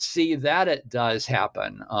see that it does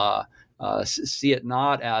happen, see it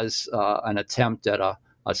not as an attempt at a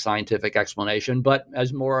scientific explanation, but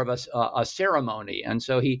as more of a ceremony. And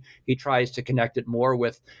so he tries to connect it more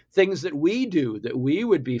with things that we do, that we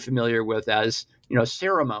would be familiar with as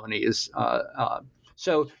ceremonies.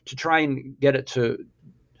 So to try and get it to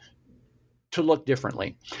look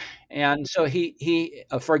differently. And so he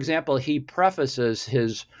for example, he prefaces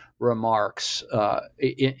his remarks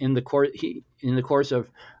in the course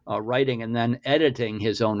of writing and then editing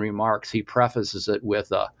his own remarks. He prefaces it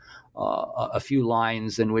with a few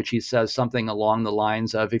lines in which he says something along the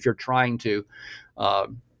lines of, if you're trying to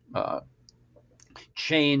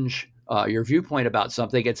change your viewpoint about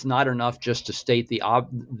something, it's not enough just to state the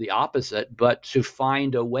opposite, but to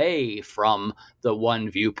find a way from the one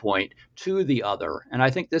viewpoint to the other. And I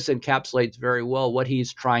think this encapsulates very well what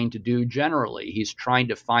he's trying to do generally. He's trying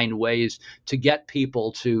to find ways to get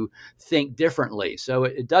people to think differently. So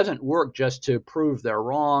it doesn't work just to prove they're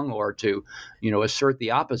wrong or to, assert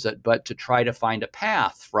the opposite, but to try to find a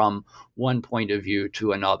path from one point of view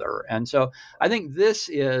to another. And so I think this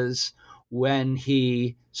is when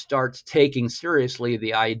he starts taking seriously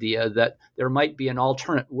the idea that there might be an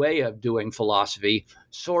alternate way of doing philosophy,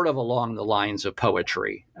 sort of along the lines of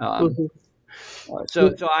poetry.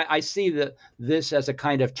 So I see this as a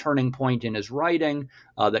kind of turning point in his writing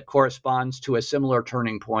that corresponds to a similar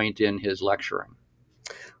turning point in his lecturing.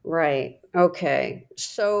 Right. Okay.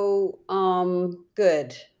 So,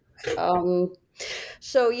 good.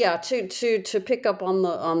 So yeah, to pick up on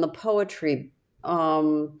the poetry.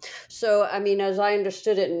 So I mean, as I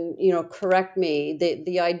understood it, and correct me,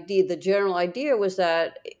 the general idea was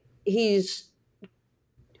that he's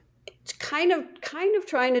kind of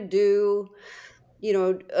trying to do,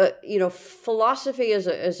 philosophy as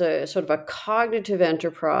a sort of a cognitive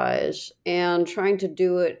enterprise, and trying to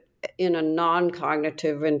do it in a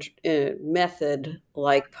non-cognitive method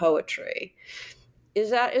like poetry. Is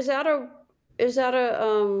that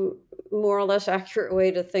a more or less accurate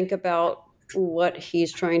way to think about what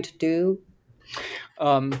he's trying to do?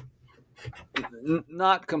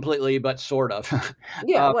 Not completely, but sort of.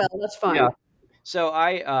 Yeah, well, that's fine. Yeah. So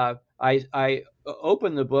I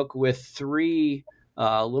opened the book with three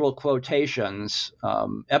little quotations,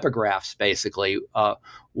 epigraphs, basically.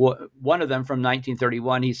 One of them from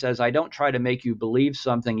 1931, he says, "I don't try to make you believe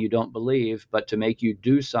something you don't believe, but to make you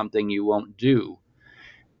do something you won't do."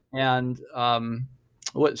 And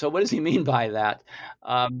what does he mean by that?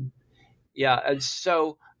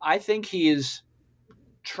 So I think he is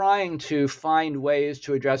trying to find ways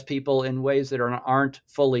to address people in ways that aren't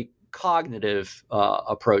fully cognitive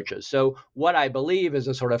approaches. So what I believe is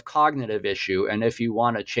a sort of cognitive issue, and if you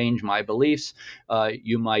want to change my beliefs,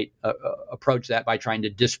 you might approach that by trying to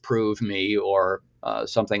disprove me or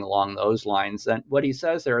something along those lines. And what he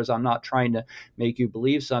says there is, I'm not trying to make you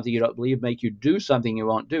believe something you don't believe, make you do something you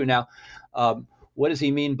won't do. Now, what does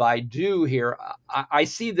he mean by do here? I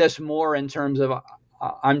see this more in terms of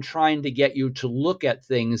I'm trying to get you to look at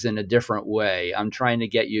things in a different way. I'm trying to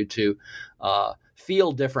get you to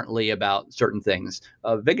feel differently about certain things.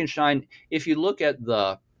 Wittgenstein, if you look at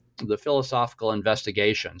the philosophical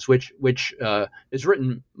investigations, which is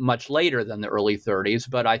written much later than the early 30s,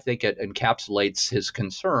 but I think it encapsulates his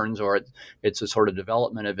concerns, or it's a sort of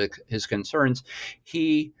development of his concerns.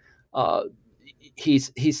 He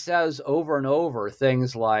says over and over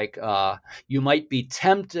things like, you might be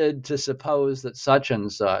tempted to suppose that such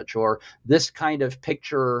and such, or this kind of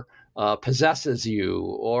picture possesses you,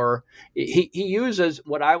 or he uses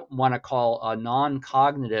what I want to call a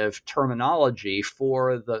non-cognitive terminology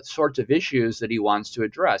for the sorts of issues that he wants to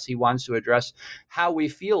address. He wants to address how we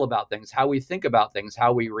feel about things, how we think about things,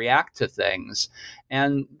 how we react to things.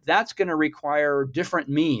 And that's going to require different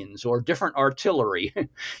means or different artillery,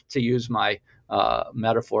 to use my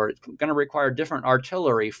metaphor. It's going to require different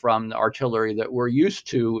artillery from the artillery that we're used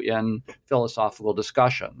to in philosophical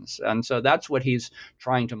discussions. And so that's what he's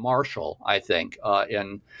trying to marshal, I think,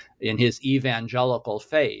 in his evangelical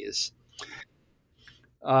phase.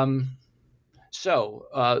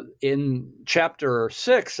 So in chapter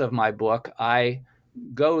 6 of my book, I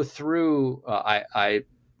go through, I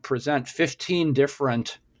present 15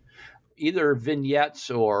 different either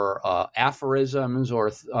vignettes or aphorisms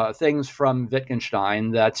or things from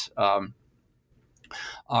Wittgenstein that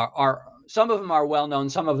are some of them are well known,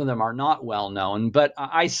 some of them are not well known, but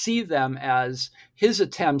I see them as his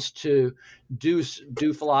attempts to do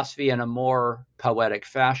philosophy in a more poetic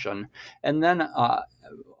fashion. And then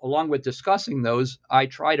along with discussing those, I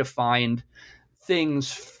try to find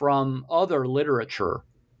things from other literature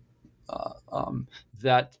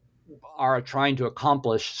that are trying to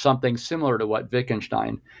accomplish something similar to what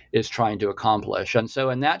Wittgenstein is trying to accomplish. And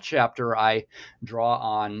so in that chapter, I draw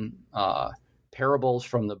on parables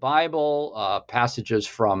from the Bible, passages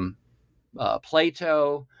from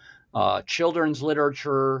Plato, children's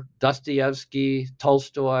literature, Dostoevsky,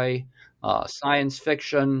 Tolstoy, science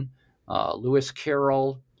fiction, Lewis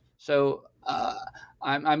Carroll. So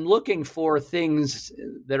I'm looking for things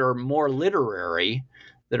that are more literary,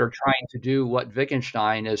 that are trying to do what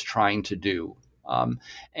Wittgenstein is trying to do.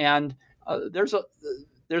 And there's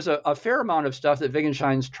a fair amount of stuff that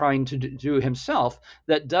Wittgenstein's trying to do himself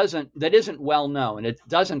that isn't well known. It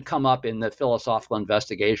doesn't come up in the philosophical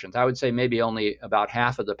investigations. I would say maybe only about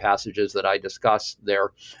half of the passages that I discuss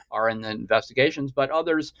there are in the investigations, but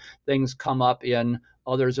things come up in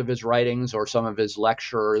others of his writings or some of his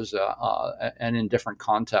lectures and in different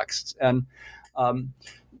contexts. And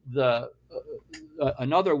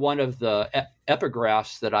another one of the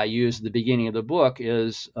epigraphs that I use at the beginning of the book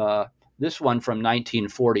is this one from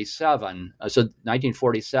 1947. So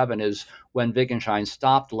 1947 is when Wittgenstein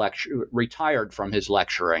retired from his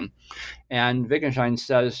lecturing. And Wittgenstein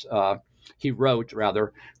says, he wrote,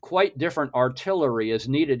 rather, quite different artillery is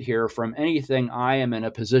needed here from anything I am in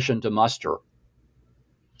a position to muster.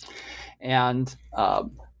 And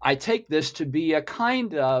I take this to be a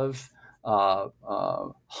kind of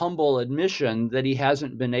humble admission that he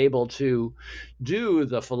hasn't been able to do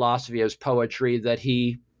the philosophy as poetry that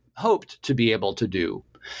he hoped to be able to do.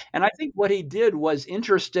 And I think what he did was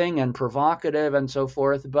interesting and provocative and so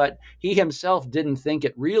forth, but he himself didn't think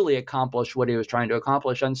it really accomplished what he was trying to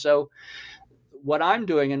accomplish. And so what I'm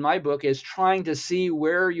doing in my book is trying to see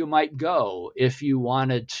where you might go if you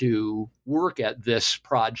wanted to work at this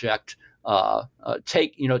project,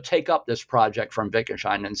 take up this project from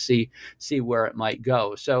Wittgenstein and see where it might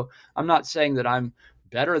go. So I'm not saying that I'm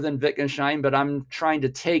better than Wittgenstein, but I'm trying to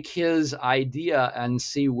take his idea and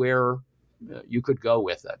see where you could go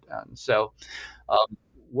with it. And so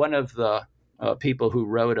one of the people who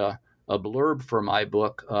wrote a blurb for my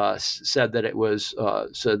book said that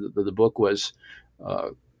the book was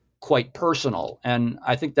quite personal. And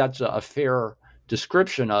I think that's a fair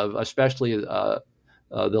description of especially the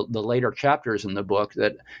later chapters in the book,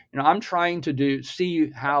 that I'm trying to see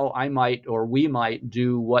how I might or we might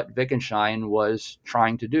do what Wittgenstein was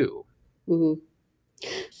trying to do. Mm-hmm.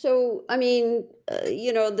 So, I mean,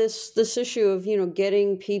 this issue of,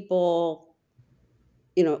 getting people,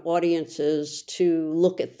 audiences to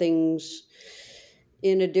look at things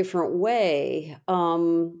in a different way.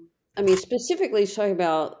 Specifically talking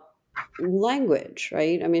about language,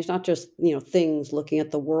 right? I mean, it's not just, things, looking at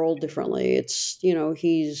the world differently. It's,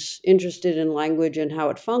 he's interested in language and how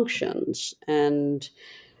it functions. And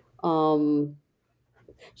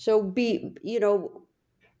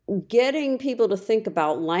getting people to think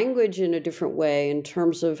about language in a different way in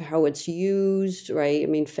terms of how it's used, right? I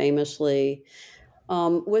mean, famously,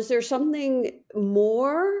 was there something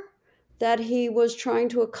more that he was trying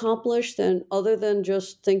to accomplish other than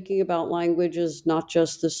just thinking about language as not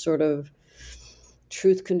just this sort of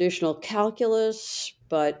truth conditional calculus,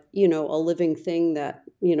 but, a living thing that,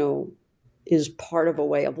 is part of a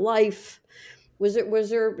way of life? Was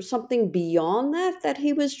there something beyond that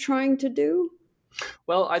he was trying to do?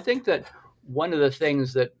 Well, I think that one of the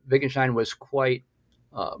things that Wittgenstein was quite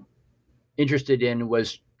interested in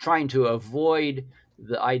was trying to avoid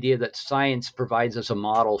the idea that science provides us a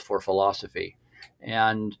model for philosophy,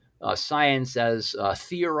 and science as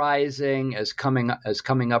theorizing, as coming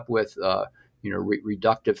up with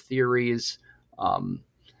reductive theories, and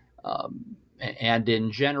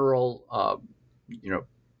in general,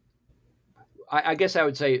 I guess I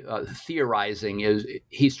would say theorizing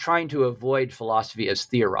he's trying to avoid philosophy as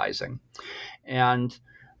theorizing. And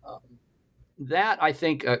that, I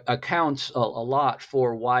think, accounts a lot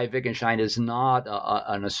for why Wittgenstein is not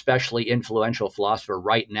an especially influential philosopher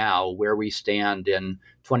right now, where we stand in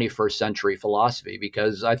 21st century philosophy,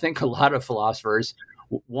 because I think a lot of philosophers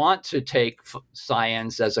want to take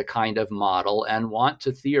science as a kind of model and want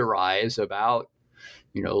to theorize about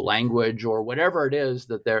language or whatever it is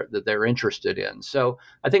that they're interested in. So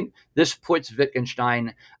I think this puts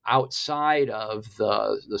Wittgenstein outside of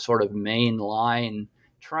the sort of main line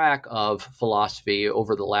track of philosophy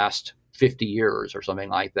over the last 50 years or something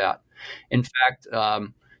like that. In fact,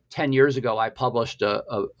 10 years ago, I published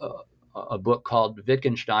a book called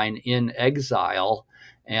Wittgenstein in Exile,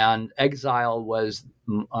 and exile was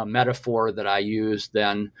a metaphor that I used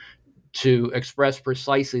then to express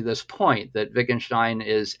precisely this point, that Wittgenstein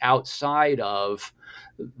is outside of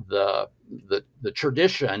the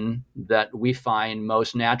tradition that we find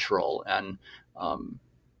most natural, and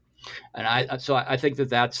I think that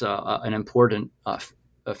that's an important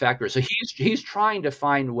factor. So he's trying to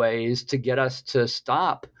find ways to get us to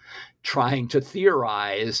stop trying to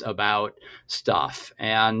theorize about stuff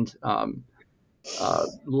and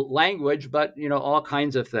language, but all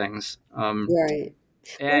kinds of things. Right.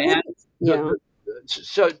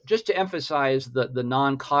 So just to emphasize the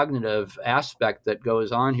non-cognitive aspect that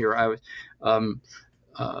goes on here, I was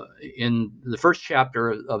in the first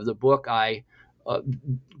chapter of the book, I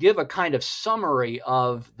give a kind of summary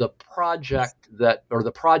of the projects that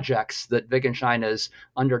Wittgenstein is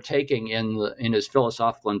undertaking in his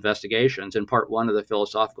philosophical investigations, in part one of the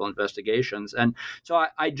philosophical investigations. And so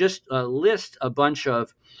I just list a bunch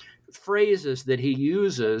of phrases that he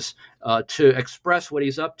uses to express what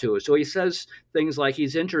he's up to. So he says things like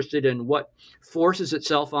he's interested in what forces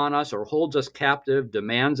itself on us or holds us captive,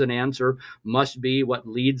 demands an answer, must be, what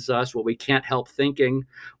leads us, what we can't help thinking,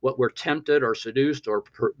 what we're tempted or seduced or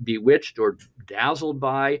bewitched or dazzled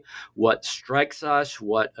by, what strikes us,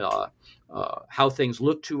 what how things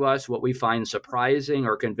look to us, what we find surprising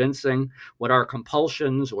or convincing, what our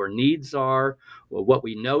compulsions or needs are, what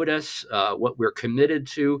we notice, what we're committed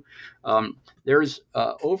to. There's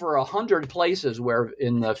over 100 places where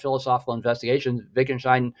in the philosophical investigations,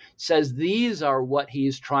 Wittgenstein says these are what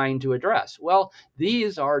he's trying to address. Well,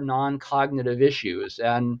 these are non-cognitive issues.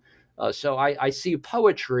 And so I see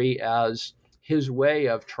poetry as his way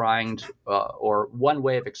of trying to, or one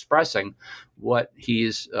way of expressing what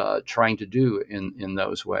he's trying to do in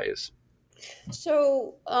those ways.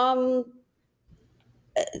 So,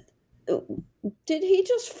 did he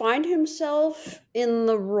just find himself in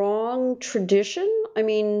the wrong tradition? I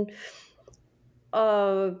mean,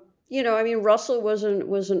 Russell was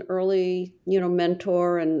an early,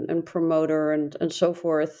 mentor and promoter and so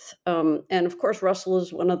forth. And of course, Russell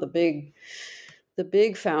is one of the big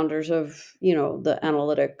founders of, the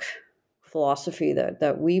analytic philosophy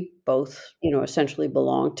that we both, essentially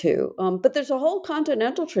belong to. But there's a whole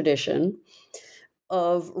continental tradition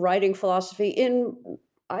of writing philosophy in,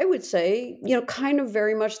 I would say, kind of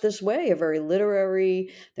very much this way, a very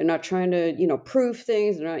literary. They're not trying to, prove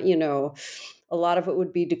things. They're not, a lot of it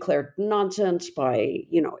would be declared nonsense by,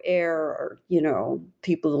 Ayer or,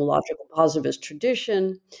 people in the logical positivist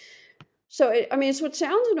tradition. So, so it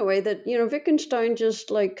sounds in a way that, Wittgenstein just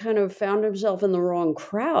kind of found himself in the wrong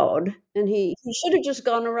crowd, and he should have just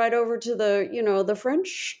gone right over to the, the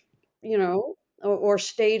French, or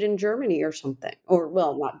stayed in Germany or something, or,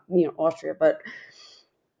 well, not, Austria, but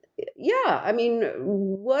yeah,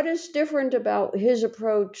 what is different about his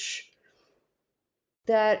approach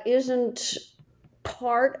that isn't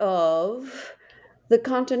part of the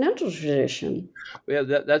continental tradition? Yeah,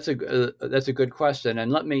 that's a good question,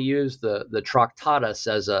 and let me use the Tractatus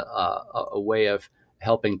as a way of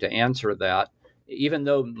helping to answer that. Even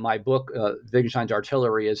though my book Wittgenstein's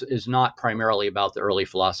Artillery is not primarily about the early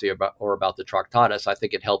philosophy or about the Tractatus, I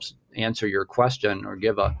think it helps answer your question or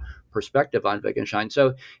give a perspective on Wittgenstein.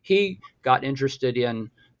 So he got interested in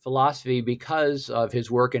philosophy because of his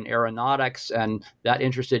work in aeronautics, and that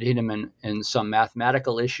interested him in some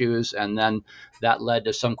mathematical issues, and then that led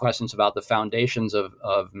to some questions about the foundations of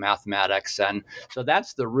mathematics. And so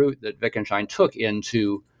that's the route that Wittgenstein took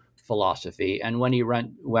into philosophy. And when he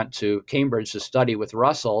went to Cambridge to study with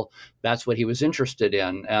Russell, that's what he was interested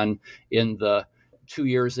in. And in the 2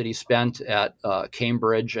 years that he spent at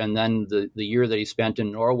Cambridge, and then the year that he spent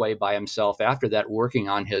in Norway by himself after that working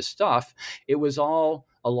on his stuff, it was all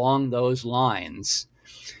along those lines.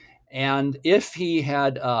 And if he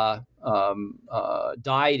had died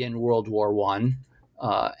in World War I,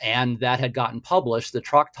 and that had gotten published, the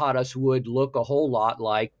Tractatus would look a whole lot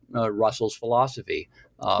like Russell's philosophy,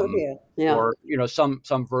 or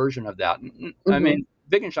some version of that. Mm-hmm. I mean,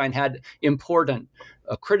 Wittgenstein had important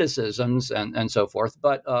criticisms and so forth,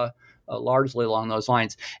 but largely along those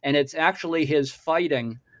lines. And it's actually his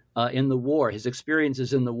fighting in the war, his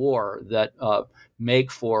experiences in the war, that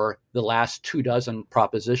make for the last 24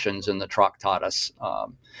 propositions in the Tractatus.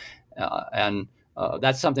 And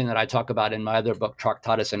that's something that I talk about in my other book,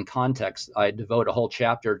 Tractatus in Context. I devote a whole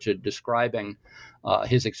chapter to describing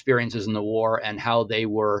his experiences in the war and how they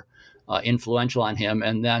were influential on him.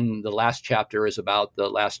 And then the last chapter is about the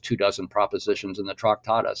last 24 propositions in the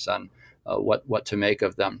Tractatus and what to make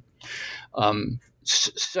of them.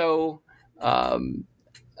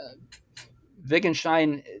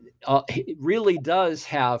 Wittgenstein really does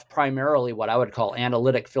have primarily what I would call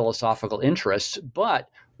analytic philosophical interests, but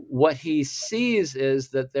what he sees is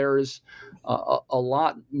that there's a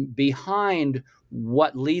lot behind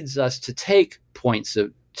what leads us to take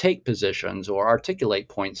positions or articulate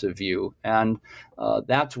points of view, and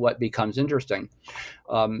that's what becomes interesting.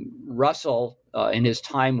 Russell, in his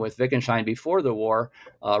time with Wittgenstein before the war,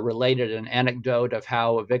 related an anecdote of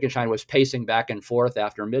how Wittgenstein was pacing back and forth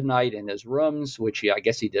after midnight in his rooms, which I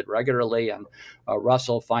guess he did regularly, and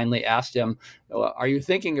Russell finally asked him, "Are you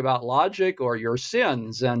thinking about logic or your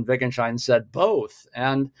sins?" And Wittgenstein said, "Both."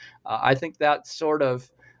 And I think that sort of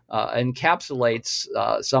encapsulates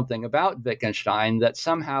something about Wittgenstein, that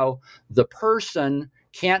somehow the person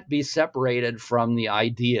can't be separated from the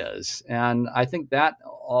ideas. And I think that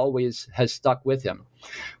always has stuck with him.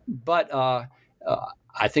 But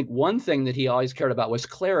I think one thing that he always cared about was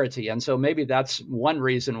clarity. And so maybe that's one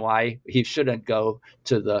reason why he shouldn't go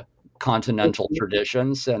to the continental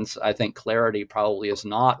tradition, since I think clarity probably is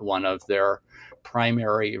not one of their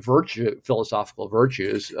primary philosophical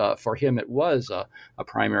virtues. For him, it was a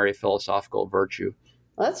primary philosophical virtue.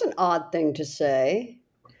 Well, that's an odd thing to say.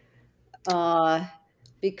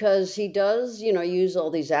 because he does, use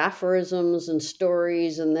all these aphorisms and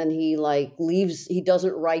stories, and then he he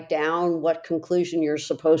doesn't write down what conclusion you're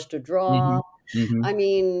supposed to Hmm. draw. Hmm. I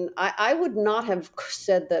mean, I would not have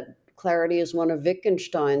said that clarity is one of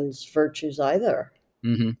Wittgenstein's virtues either.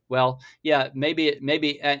 Hmm. Well, yeah,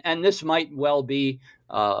 maybe, and this might well be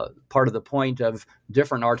part of the point of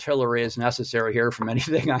different artillery is necessary here from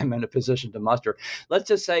anything I'm in a position to muster. Let's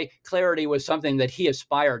just say clarity was something that he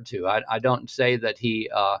aspired to. I don't say that he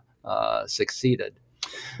succeeded.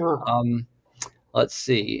 Huh. Um, let's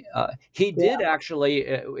see. He Yeah. did actually,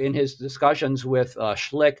 in his discussions with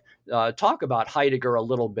Schlick, talk about Heidegger a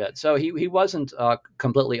little bit. So he wasn't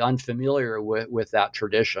completely unfamiliar with that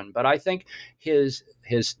tradition. But I think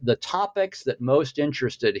the topics that most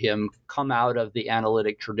interested him come out of the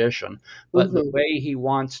analytic tradition. But the Mhm. way he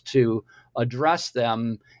wants to address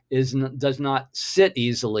them does not sit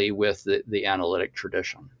easily with the analytic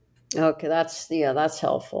tradition. Okay, that's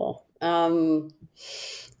helpful.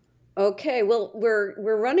 Okay, well,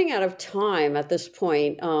 we're running out of time at this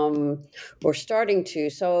point. We're starting to.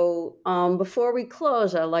 So before we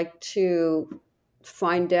close, I'd like to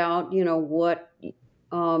find out, what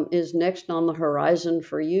is next on the horizon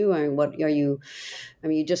for you, and what are you? I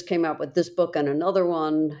mean, you just came out with this book and another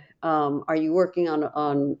one. Are you working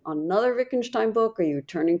on another Wittgenstein book? Are you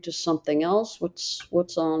turning to something else?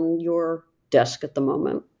 What's on your desk at the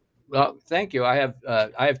moment? Well, thank you. I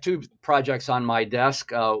have two projects on my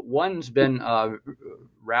desk. One's been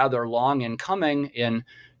rather long in coming. In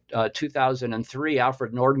 2003,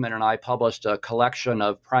 Alfred Nordman and I published a collection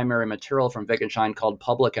of primary material from Wittgenstein called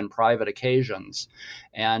Public and Private Occasions,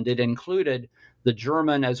 and it included the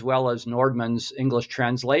German as well as Nordman's English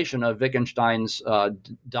translation of Wittgenstein's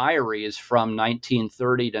diaries from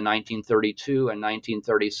 1930 to 1932 and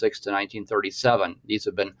 1936 to 1937. These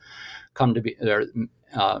have come to be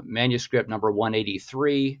manuscript number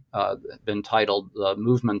 183, been titled The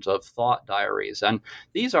Movement of Thought Diaries. And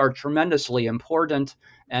these are tremendously important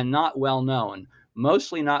and not well known.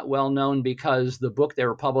 Mostly not well known because the book they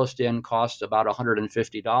were published in cost about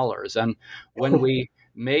 $150. And when we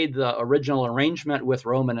made the original arrangement with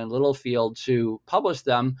Rowman and Littlefield to publish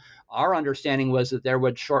them, our understanding was that there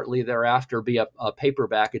would shortly thereafter be a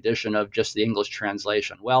paperback edition of just the English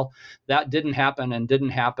translation. Well, that didn't happen.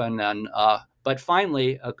 And but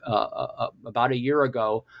finally, about a year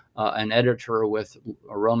ago, an editor with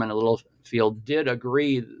Rowman and Littlefield did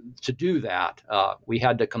agree to do that. We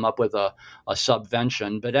had to come up with a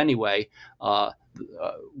subvention. But anyway,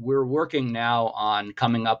 we're working now on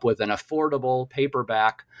coming up with an affordable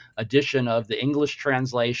paperback edition of the English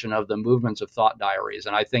translation of the Movements of Thought Diaries.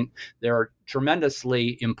 And I think they're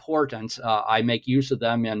tremendously important. I make use of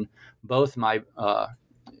them in both my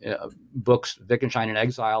books, Wittgenstein in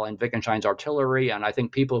Exile and Wittgenstein's Artillery. And I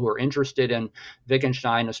think people who are interested in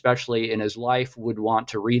Wittgenstein, especially in his life, would want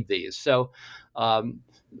to read these. So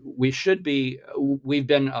we've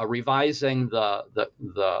been revising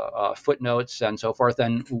the footnotes and so forth,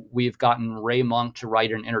 and we've gotten Ray Monk to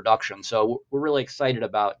write an introduction. So we're really excited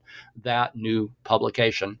about that new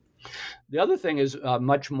publication. The other thing is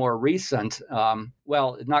much more recent.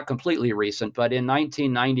 Well, not completely recent, but in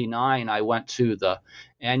 1999, I went to the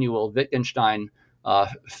annual Wittgenstein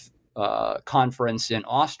conference in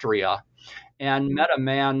Austria and met a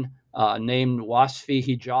man named Wasfi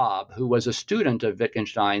Hijab, who was a student of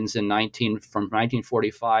Wittgenstein's from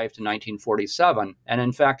 1945 to 1947. And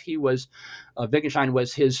in fact, Wittgenstein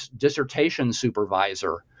was his dissertation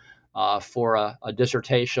supervisor for a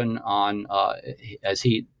dissertation on, as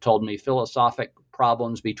he told me, philosophic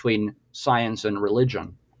problems between science and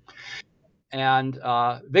religion. And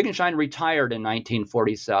Wittgenstein retired in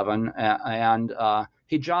 1947, and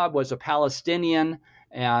Hijab was a Palestinian.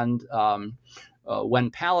 And when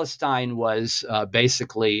Palestine was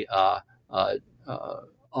basically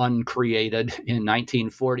uncreated in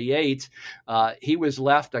 1948, he was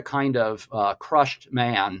left a kind of crushed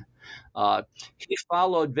man. He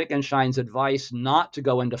followed Wittgenstein's advice not to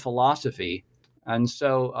go into philosophy, and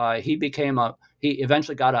so he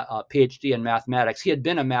eventually got a PhD in mathematics. He had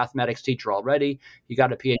been a mathematics teacher already. He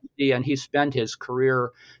got a PhD, and he spent his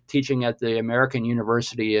career teaching at the American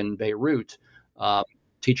University in Beirut,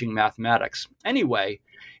 teaching mathematics. Anyway,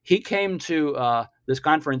 he came to this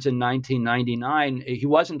conference in 1999. He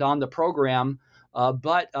wasn't on the program,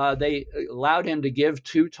 but they allowed him to give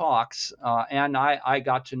two talks, and I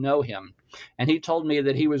got to know him. And he told me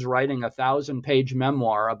that he was writing a 1,000-page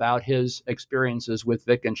memoir about his experiences with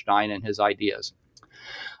Wittgenstein and his ideas.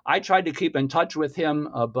 I tried to keep in touch with him,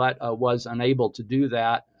 but was unable to do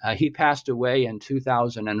that. He passed away in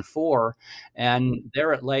 2004, and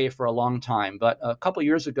there it lay for a long time. But a couple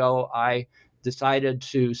years ago, I decided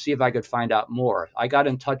to see if I could find out more. I got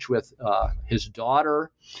in touch with his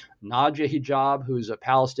daughter, Nadia Hijab, who's a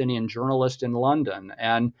Palestinian journalist in London.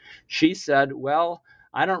 And she said, well,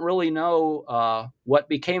 I don't really know what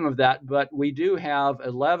became of that, but we do have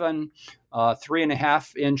 11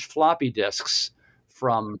 3.5-inch floppy disks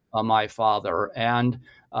from my father. And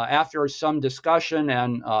after some discussion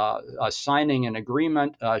and signing an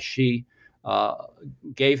agreement, she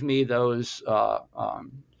gave me those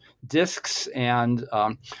discs, and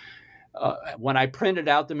when I printed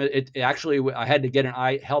out them, it actually, I had to get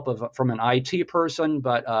help from an IT person,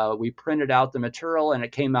 but we printed out the material, and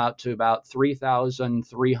it came out to about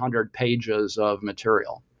 3,300 pages of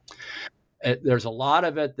material. There's a lot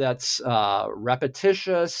of it that's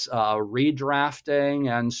repetitious, redrafting,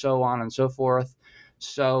 and so on and so forth.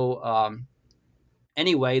 So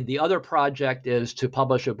anyway, the other project is to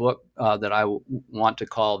publish a book that I want to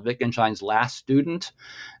call Wittgenstein's Last Student,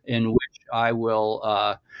 in which I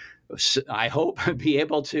will, I hope, be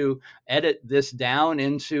able to edit this down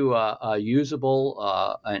into a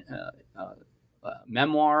usable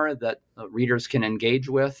memoir that readers can engage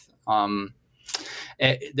with.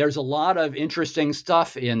 There's a lot of interesting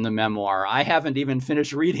stuff in the memoir. I haven't even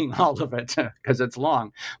finished reading all of it because it's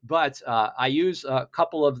long, but I use a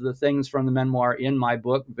couple of the things from the memoir in my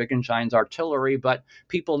book, Wittgenstein's Artillery, but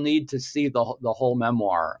people need to see the whole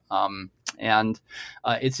memoir. And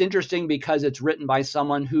it's interesting because it's written by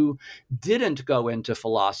someone who didn't go into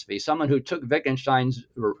philosophy, someone who took Wittgenstein's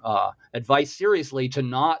advice seriously to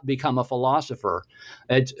not become a philosopher.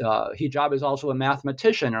 Hijab is also a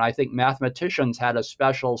mathematician, and I think mathematicians had a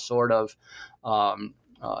special sort of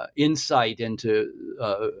insight into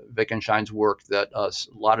Wittgenstein's work that a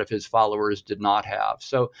lot of his followers did not have.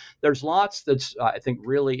 So there's lots that's, I think,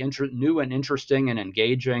 really new and interesting and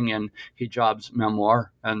engaging in Hijab's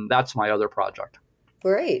memoir, and that's my other project.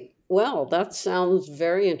 Great. Well, that sounds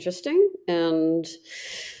very interesting, and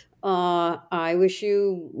I wish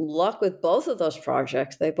you luck with both of those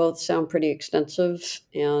projects. They both sound pretty extensive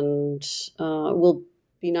and will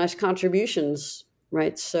be nice contributions,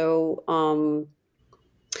 right? So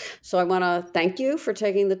I want to thank you for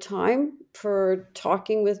taking the time for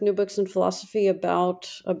talking with New Books in Philosophy about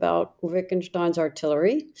Wittgenstein's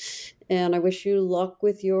Artillery, and I wish you luck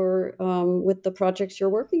with your with the projects you're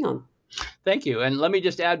working on. Thank you. And let me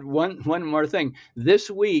just add one more thing.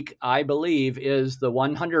 This week, I believe, is the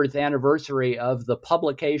 100th anniversary of the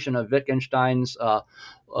publication of Wittgenstein's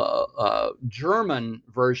German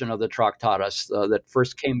version of the Traktatus that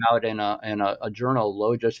first came out in a journal,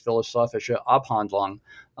 Logische Philosophische Abhandlung.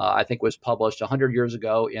 I think was published 100 years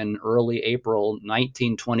ago in early April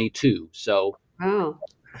 1922. So wow.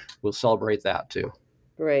 We'll celebrate that too.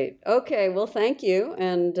 Great. Okay. Well, thank you.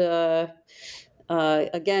 And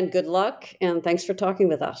again, good luck. And thanks for talking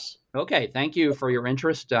with us. Okay. Thank you for your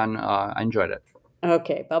interest, and I enjoyed it.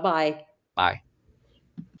 Okay. Bye-bye. Bye.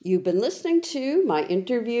 You've been listening to my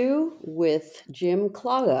interview with Jim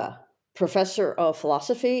Klaga, professor of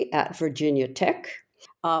philosophy at Virginia Tech.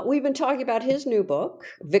 We've been talking about his new book,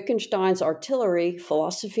 Wittgenstein's Artillery,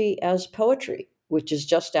 Philosophy as Poetry, which is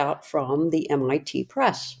just out from the MIT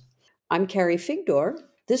Press. I'm Carrie Figdor.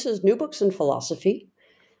 This is New Books in Philosophy.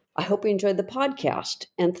 I hope you enjoyed the podcast,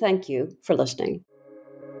 and thank you for listening.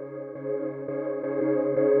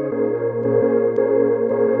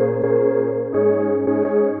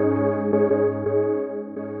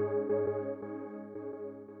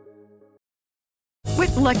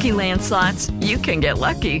 With Lucky Land Slots, you can get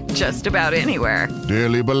lucky just about anywhere.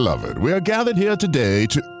 Dearly beloved, we are gathered here today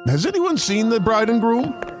to... Has anyone seen the bride and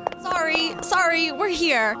groom? Sorry, we're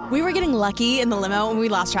here. We were getting lucky in the limo and we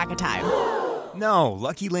lost track of time. No,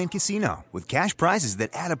 Lucky Land Casino, with cash prizes that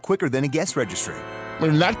add up quicker than a guest registry.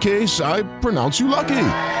 In that case, I pronounce you lucky.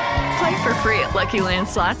 Play for free at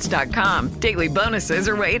LuckyLandSlots.com. Daily bonuses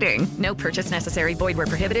are waiting. No purchase necessary. Void where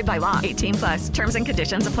prohibited by law. 18+. Terms and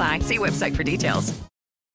conditions apply. See website for details.